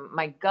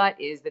my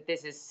gut is that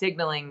this is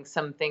signaling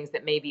some things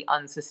that may be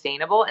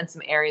unsustainable and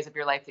some areas of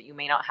your life that you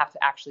may not have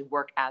to actually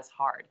work as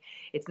hard.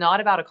 It's not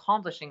about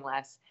accomplishing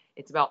less.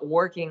 It's about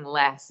working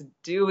less,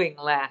 doing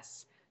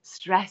less,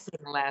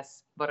 stressing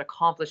less, but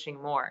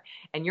accomplishing more.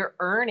 And you're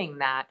earning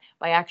that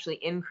by actually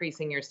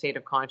increasing your state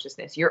of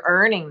consciousness. You're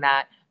earning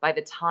that by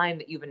the time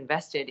that you've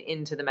invested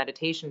into the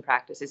meditation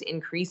practice. Is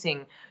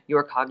increasing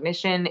your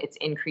cognition. It's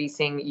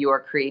increasing your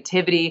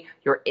creativity,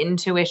 your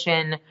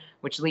intuition,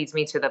 which leads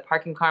me to the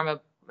parking karma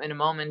in a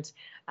moment.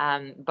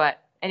 But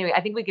anyway,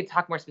 I think we could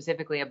talk more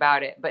specifically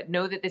about it, but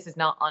know that this is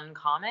not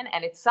uncommon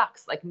and it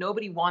sucks.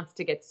 Nobody wants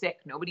to get sick.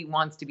 Nobody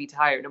wants to be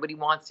tired. Nobody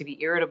wants to be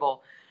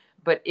irritable.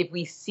 But if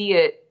we see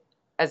it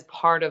as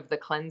part of the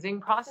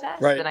cleansing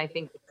process, right, then I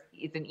think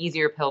it's an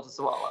easier pill to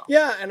swallow.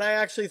 Yeah. And I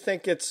actually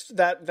think it's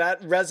that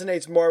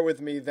resonates more with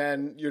me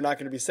than you're not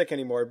going to be sick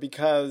anymore,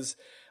 because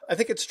I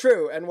think it's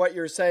true. And what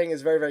you're saying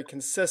is very, very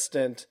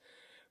consistent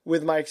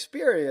with my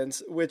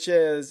experience, which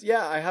is,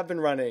 I have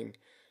been running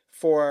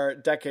for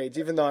decades,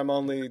 even though I'm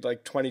only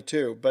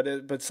 22,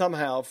 but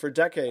somehow for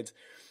decades.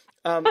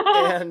 And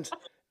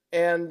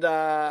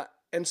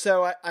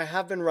so I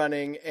have been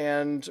running,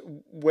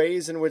 and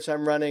ways in which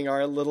I'm running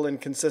are a little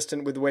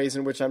inconsistent with ways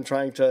in which I'm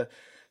trying to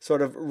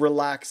sort of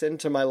relax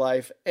into my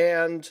life.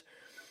 And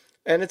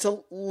it's a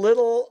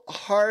little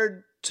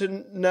hard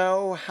to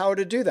know how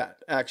to do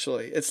that,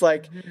 actually. It's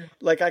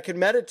like I can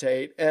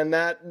meditate, and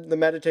that the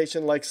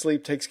meditation, like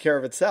sleep, takes care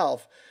of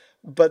itself.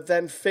 But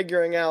then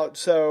figuring out,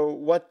 so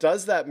what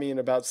does that mean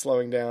about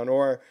slowing down?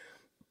 Or,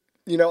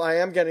 I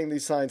am getting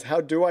these signs. How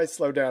do I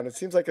slow down? It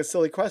seems like a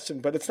silly question,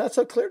 but it's not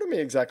so clear to me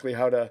exactly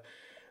how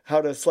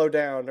to slow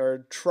down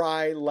or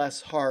try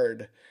less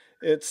hard.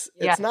 It's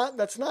not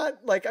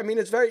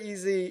it's very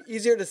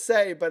easier to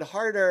say, but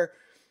harder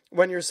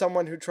when you're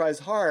someone who tries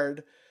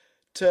hard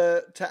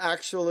to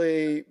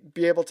actually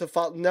be able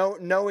to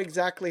know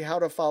exactly how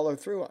to follow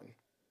through on.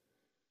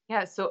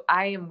 Yeah, so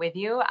I am with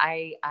you.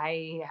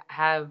 I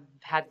have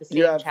had the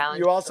same challenge.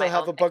 You also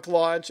have a book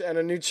launch and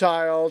a new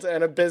child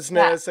and a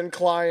business and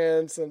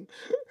clients and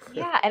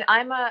yeah, and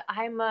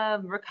I'm a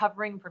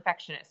recovering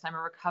perfectionist. I'm a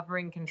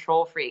recovering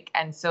control freak.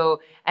 And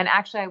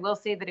actually I will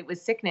say that it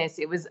was sickness.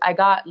 I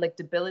got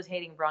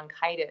debilitating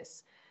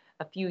bronchitis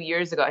a few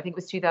years ago. I think it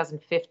was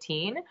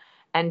 2015.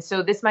 And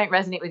so this might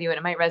resonate with you, and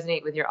it might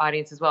resonate with your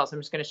audience as well. So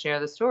I'm just going to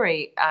share the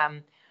story.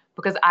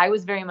 because I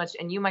was very much,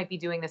 and you might be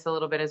doing this a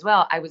little bit as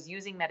well, I was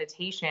using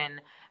meditation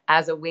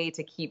as a way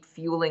to keep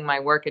fueling my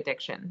work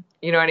addiction.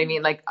 You know what I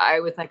mean? Like I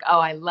was like, oh,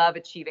 I love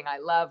achieving. I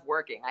love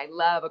working. I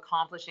love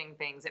accomplishing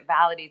things. It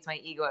validates my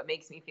ego. It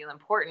makes me feel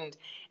important.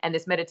 And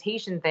this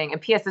meditation thing,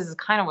 and P.S., this is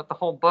kind of what the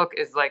whole book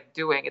is like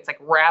doing. It's like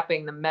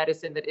wrapping the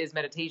medicine that is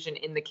meditation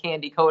in the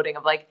candy coating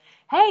of like,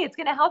 hey, it's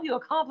going to help you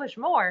accomplish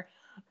more.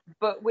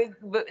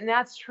 And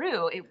that's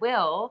true. It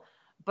will.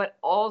 But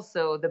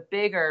also the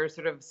bigger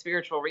sort of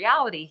spiritual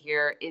reality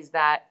here is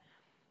that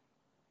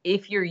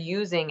if you're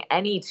using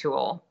any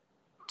tool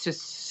to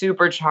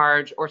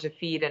supercharge or to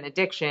feed an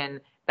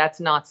addiction, that's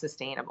not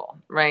sustainable,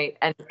 right?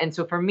 And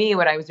so for me,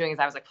 what I was doing is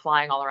I was like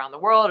flying all around the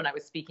world, and I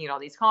was speaking at all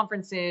these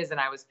conferences, and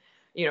I was,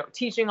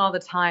 teaching all the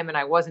time, and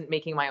I wasn't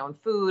making my own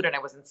food, and I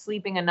wasn't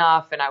sleeping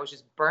enough, and I was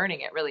just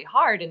burning it really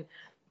hard. And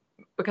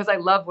because I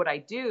love what I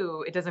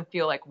do, it doesn't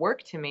feel like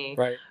work to me.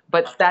 Right.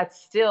 But that's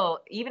still,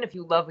 even if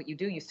you love what you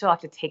do, you still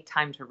have to take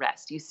time to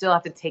rest. You still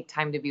have to take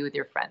time to be with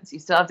your friends. You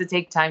still have to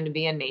take time to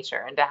be in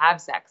nature and to have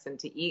sex and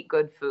to eat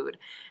good food.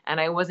 And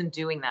I wasn't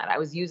doing that. I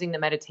was using the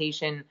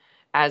meditation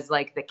as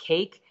like the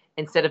cake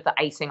instead of the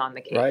icing on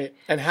the cake. Right.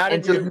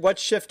 And what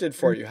shifted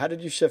for you? How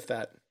did you shift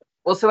that?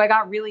 Well, so I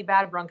got really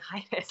bad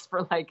bronchitis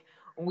for like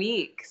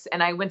weeks,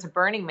 and I went to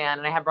Burning Man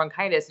and I had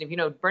bronchitis. And if you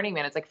know Burning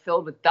Man, it's like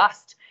filled with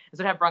dust. And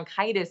so to have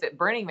bronchitis at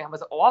Burning Man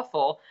was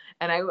awful.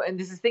 And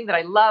this is a thing that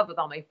I love with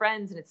all my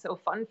friends, and it's so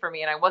fun for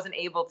me. And I wasn't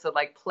able to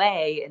like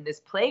play in this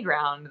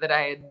playground that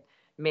I had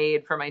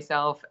made for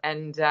myself.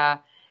 And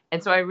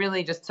so I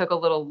really just took a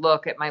little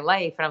look at my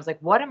life, and I was like,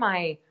 what am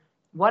I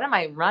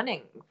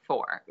running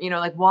for?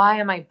 Like, why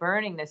am I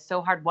burning this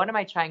so hard? What am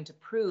I trying to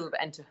prove,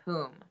 and to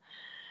whom?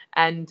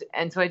 And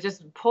so I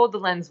just pulled the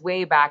lens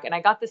way back, and I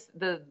got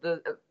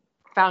the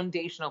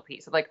foundational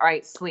piece of like, all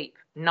right, sleep,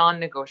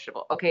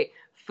 non-negotiable. Okay,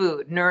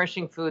 food,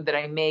 nourishing food that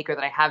I make or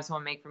that I have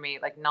someone make for me,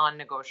 like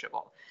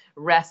non-negotiable.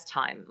 Rest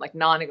time, like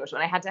non-negotiable.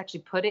 And I had to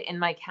actually put it in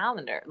my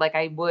calendar like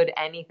I would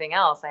anything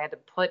else. I had to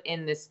put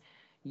in this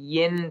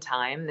yin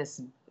time,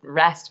 this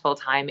restful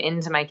time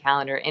into my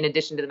calendar in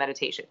addition to the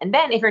meditation. And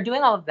then if you're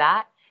doing all of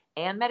that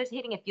and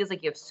meditating, it feels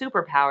like you have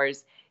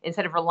superpowers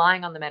instead of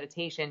relying on the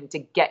meditation to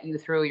get you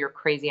through your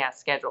crazy ass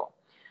schedule.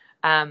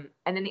 And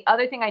then the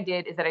other thing I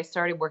did is that I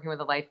started working with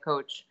a life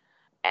coach.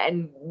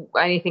 And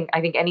I think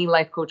any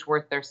life coach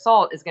worth their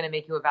salt is going to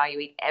make you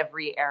evaluate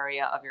every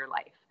area of your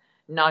life,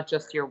 not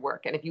just your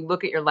work. And if you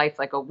look at your life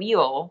like a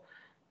wheel,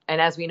 and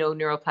as we know,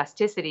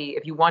 neuroplasticity,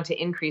 if you want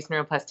to increase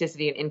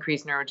neuroplasticity and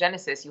increase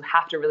neurogenesis, you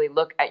have to really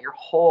look at your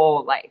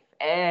whole life,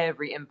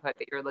 every input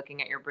that you're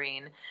looking at your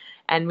brain.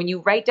 And when you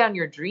write down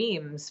your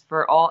dreams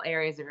for all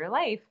areas of your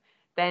life,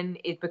 then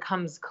it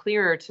becomes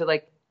clearer to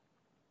like,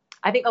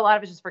 I think a lot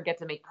of us just forget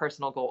to make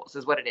personal goals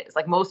is what it is.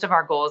 Like most of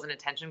our goals and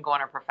attention go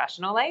on our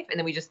professional life. And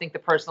then we just think the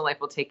personal life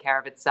will take care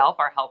of itself.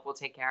 Our health will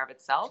take care of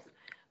itself.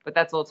 But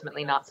that's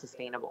ultimately not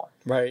sustainable.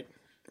 Right.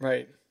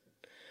 Right.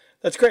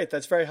 That's great.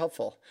 That's very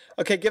helpful.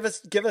 Okay. Give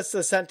us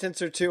a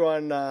sentence or two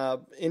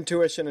on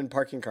intuition and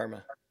parking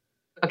karma.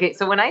 Okay.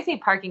 So when I say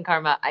parking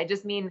karma, I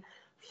just mean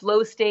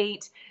flow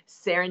state,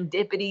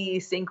 serendipity,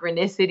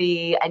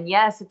 synchronicity. And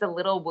yes, it's a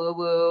little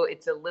woo-woo.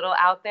 It's a little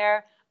out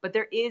there. But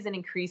there is an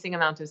increasing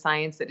amount of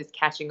science that is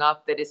catching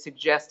up that is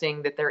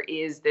suggesting that there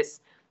is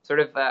this sort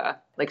of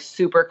like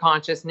super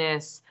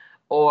consciousness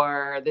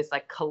or this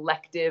like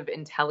collective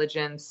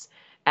intelligence.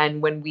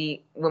 And when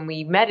we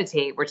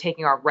meditate, we're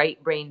taking our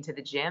right brain to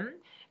the gym.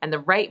 And the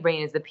right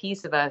brain is the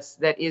piece of us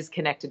that is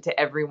connected to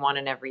everyone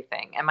and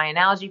everything. And my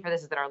analogy for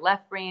this is that our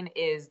left brain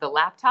is the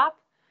laptop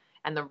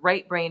and the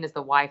right brain is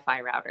the Wi-Fi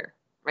router,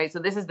 right? So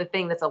this is the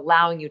thing that's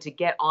allowing you to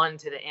get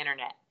onto the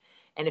internet.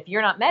 And if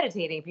you're not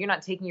meditating, if you're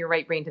not taking your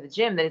right brain to the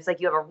gym, then it's like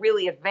you have a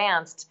really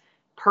advanced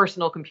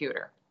personal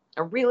computer,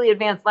 a really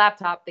advanced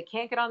laptop that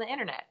can't get on the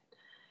internet.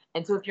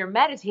 And so if you're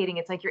meditating,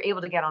 it's like you're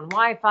able to get on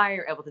Wi-Fi,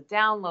 you're able to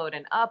download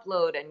and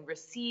upload and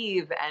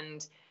receive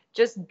and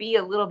just be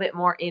a little bit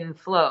more in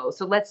flow.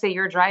 So let's say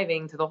you're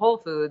driving to the Whole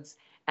Foods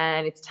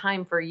and it's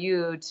time for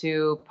you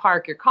to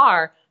park your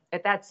car.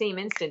 At that same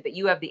instant that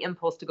you have the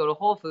impulse to go to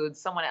Whole Foods,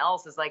 someone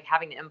else is like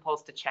having the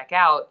impulse to check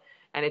out.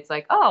 And it's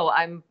like, oh,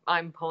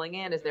 I'm pulling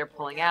in as they're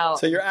pulling out.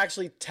 So you're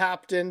actually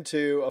tapped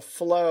into a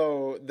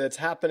flow that's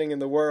happening in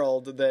the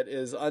world that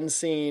is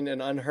unseen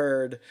and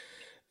unheard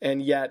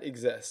and yet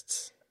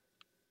exists.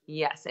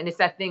 Yes. And it's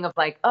that thing of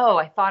like, oh,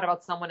 I thought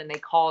about someone and they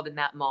called in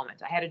that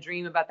moment. I had a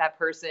dream about that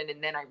person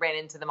and then I ran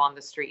into them on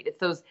the street. It's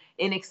those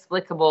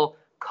inexplicable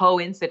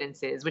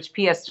coincidences, which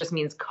PS just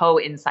means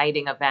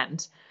coinciding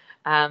event.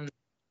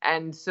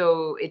 And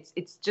so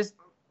it's just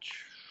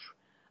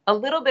a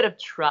little bit of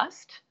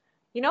trust.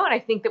 And I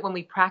think that when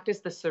we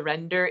practice the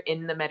surrender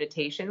in the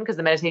meditation, because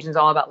the meditation is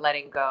all about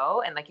letting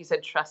go, and like you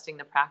said, trusting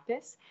the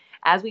practice,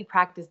 as we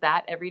practice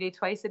that every day,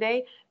 twice a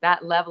day,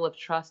 that level of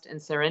trust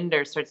and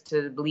surrender starts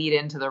to bleed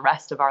into the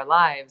rest of our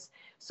lives.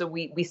 So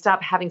we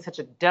stop having such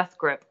a death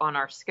grip on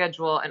our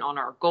schedule and on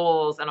our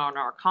goals and on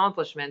our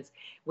accomplishments,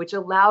 which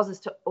allows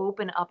us to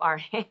open up our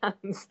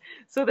hands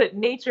so that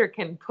nature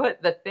can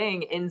put the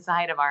thing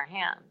inside of our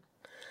hand.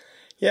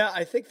 Yeah,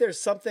 I think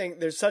there's such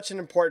an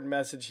important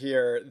message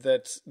here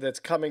that's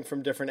coming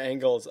from different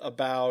angles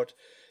about,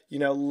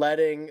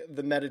 letting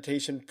the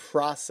meditation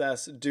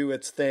process do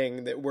its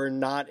thing, that we're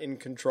not in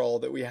control,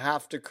 that we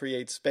have to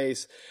create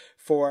space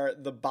for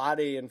the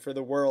body and for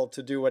the world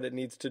to do what it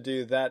needs to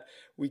do, that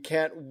we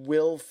can't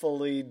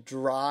willfully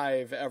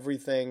drive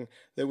everything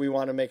that we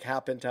want to make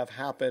happen to have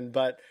happen,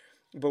 but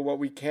what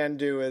we can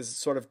do is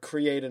sort of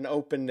create an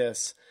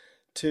openness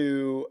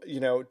to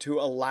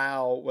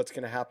allow what's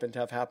going to happen to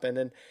have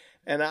happened.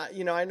 And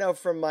I know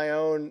from my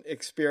own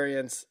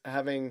experience,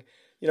 having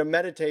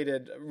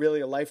meditated really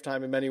a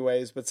lifetime in many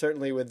ways, but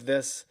certainly with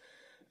this,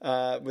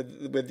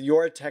 with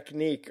your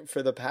technique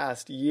for the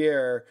past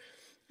year,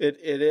 it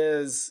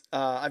is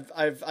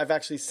I've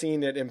actually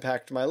seen it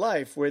impact my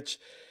life, which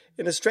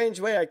in a strange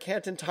way I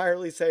can't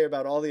entirely say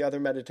about all the other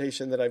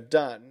meditation that I've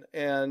done.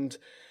 And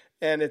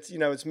it's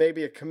it's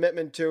maybe a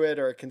commitment to it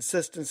or a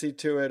consistency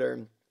to it,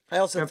 or I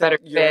also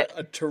think you're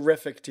a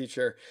terrific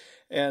teacher.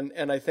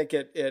 And I think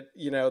it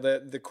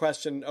the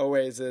question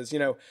always is,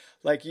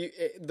 like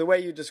the way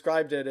you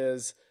described it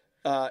is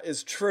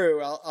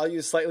true. I'll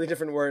use slightly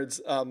different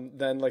words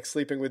than like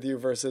sleeping with you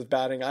versus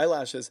batting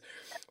eyelashes.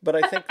 But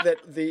I think that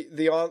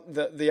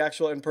the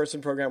actual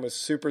in-person program was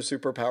super,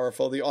 super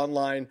powerful. The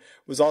online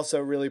was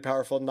also really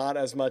powerful, not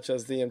as much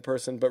as the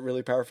in-person, but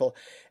really powerful.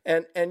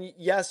 And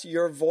yes,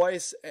 your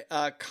voice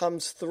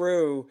comes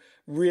through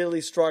really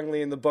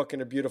strongly in the book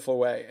in a beautiful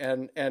way.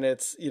 And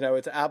it's,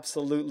 it's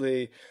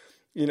absolutely,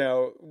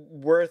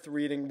 worth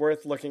reading,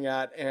 worth looking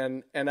at,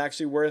 and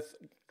actually worth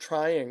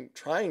trying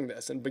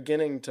this and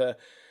beginning to,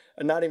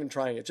 not even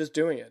trying it, just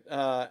doing it,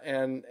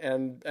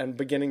 and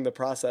beginning the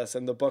process.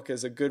 And the book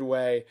is a good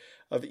way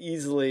of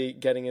easily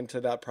getting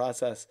into that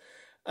process.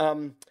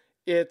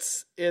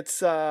 This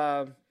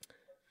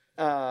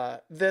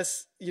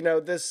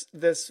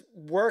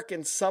work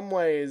in some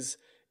ways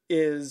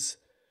is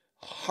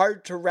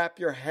hard to wrap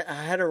your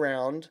head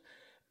around,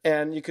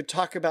 and you could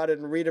talk about it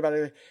and read about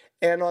it.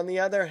 And on the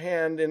other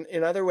hand,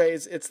 in other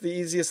ways, it's the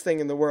easiest thing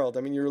in the world.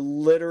 I mean, you're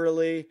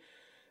literally,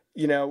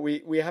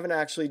 we haven't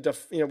actually,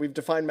 we've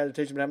defined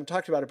meditation, but haven't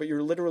talked about it, but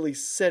you're literally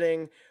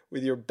sitting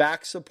with your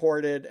back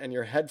supported and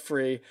your head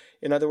free.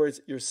 In other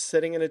words, you're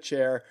sitting in a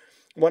chair.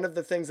 One of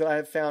the things that I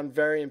have found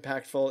very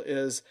impactful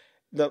is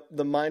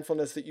the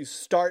mindfulness that you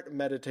start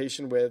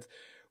meditation with,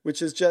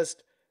 which is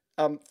just,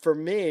 for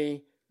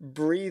me,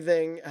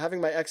 breathing, having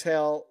my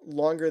exhale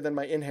longer than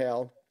my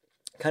inhale,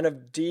 kind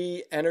of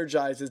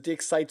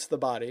de-excites the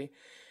body,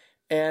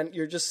 and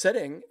you're just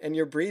sitting and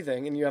you're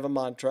breathing and you have a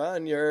mantra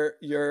and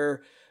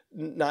you're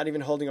not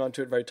even holding on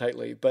to it very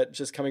tightly, but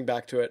just coming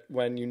back to it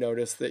when you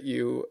notice that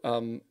you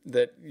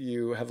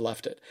have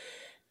left it.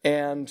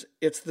 And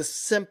it's the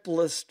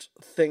simplest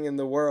thing in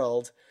the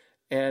world,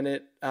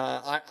 and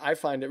I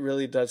find it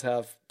really does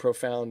have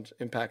profound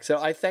impact. So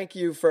I thank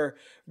you for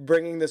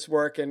bringing this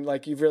work, and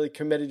like you've really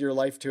committed your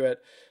life to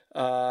it,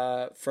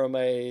 from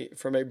a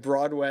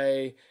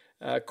Broadway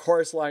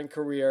chorus line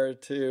career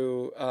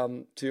to a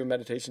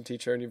meditation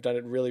teacher, and you've done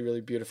it really, really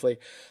beautifully.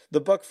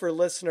 The book, for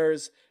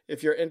listeners,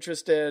 if you're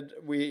interested,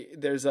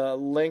 there's a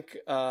link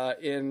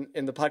in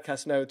the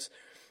podcast notes,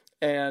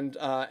 and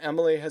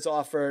Emily has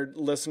offered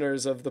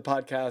listeners of the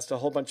podcast a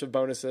whole bunch of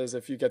bonuses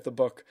if you get the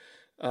book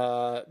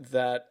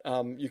that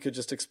you could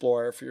just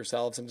explore for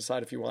yourselves and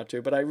decide if you want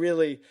to. But I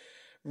really,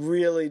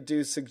 really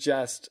do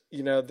suggest,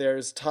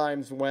 there's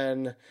times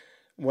when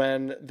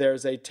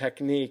there's a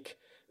technique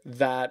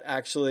that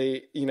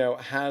actually,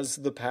 has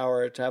the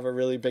power to have a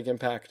really big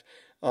impact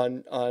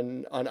on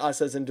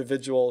us as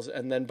individuals,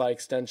 and then by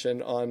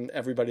extension on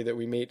everybody that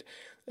we meet.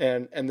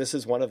 And this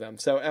is one of them.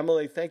 So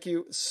Emily, thank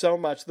you so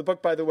much. The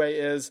book, by the way,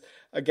 is,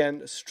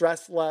 again,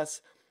 Stress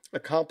Less,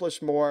 Accomplish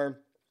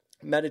More,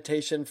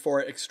 Meditation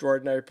for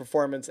Extraordinary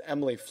Performance.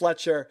 Emily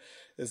Fletcher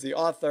is the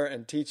author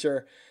and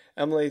teacher.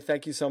 Emily,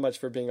 thank you so much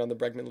for being on the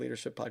Bregman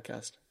Leadership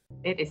Podcast.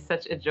 It is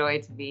such a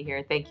joy to be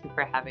here. Thank you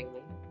for having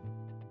me.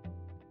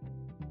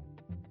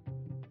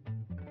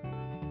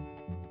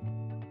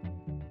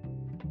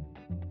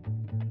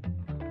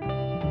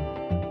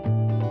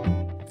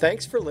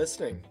 Thanks for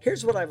listening.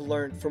 Here's what I've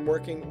learned from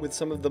working with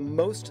some of the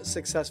most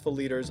successful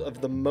leaders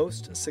of the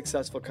most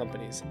successful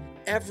companies.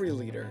 Every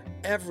leader,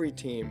 every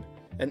team,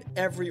 and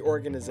every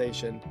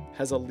organization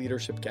has a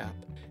leadership gap.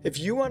 If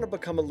you want to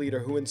become a leader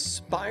who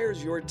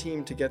inspires your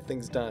team to get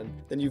things done,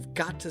 then you've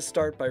got to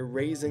start by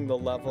raising the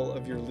level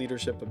of your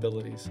leadership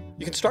abilities.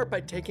 You can start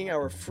by taking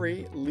our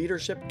free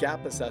leadership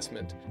gap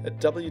assessment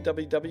at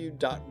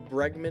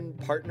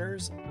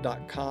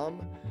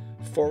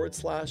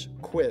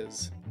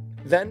www.bregmanpartners.com/quiz.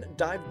 Then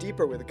dive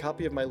deeper with a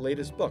copy of my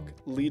latest book,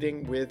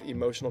 Leading with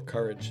Emotional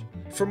Courage.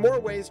 For more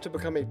ways to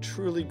become a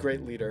truly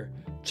great leader,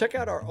 check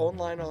out our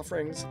online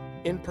offerings,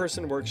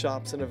 in-person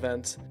workshops and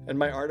events, and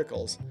my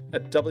articles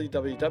at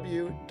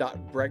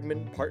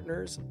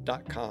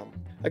www.bregmanpartners.com.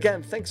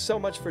 Again, thanks so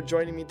much for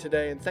joining me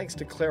today, and thanks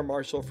to Claire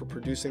Marshall for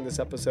producing this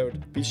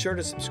episode. Be sure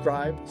to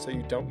subscribe so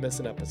you don't miss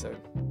an episode.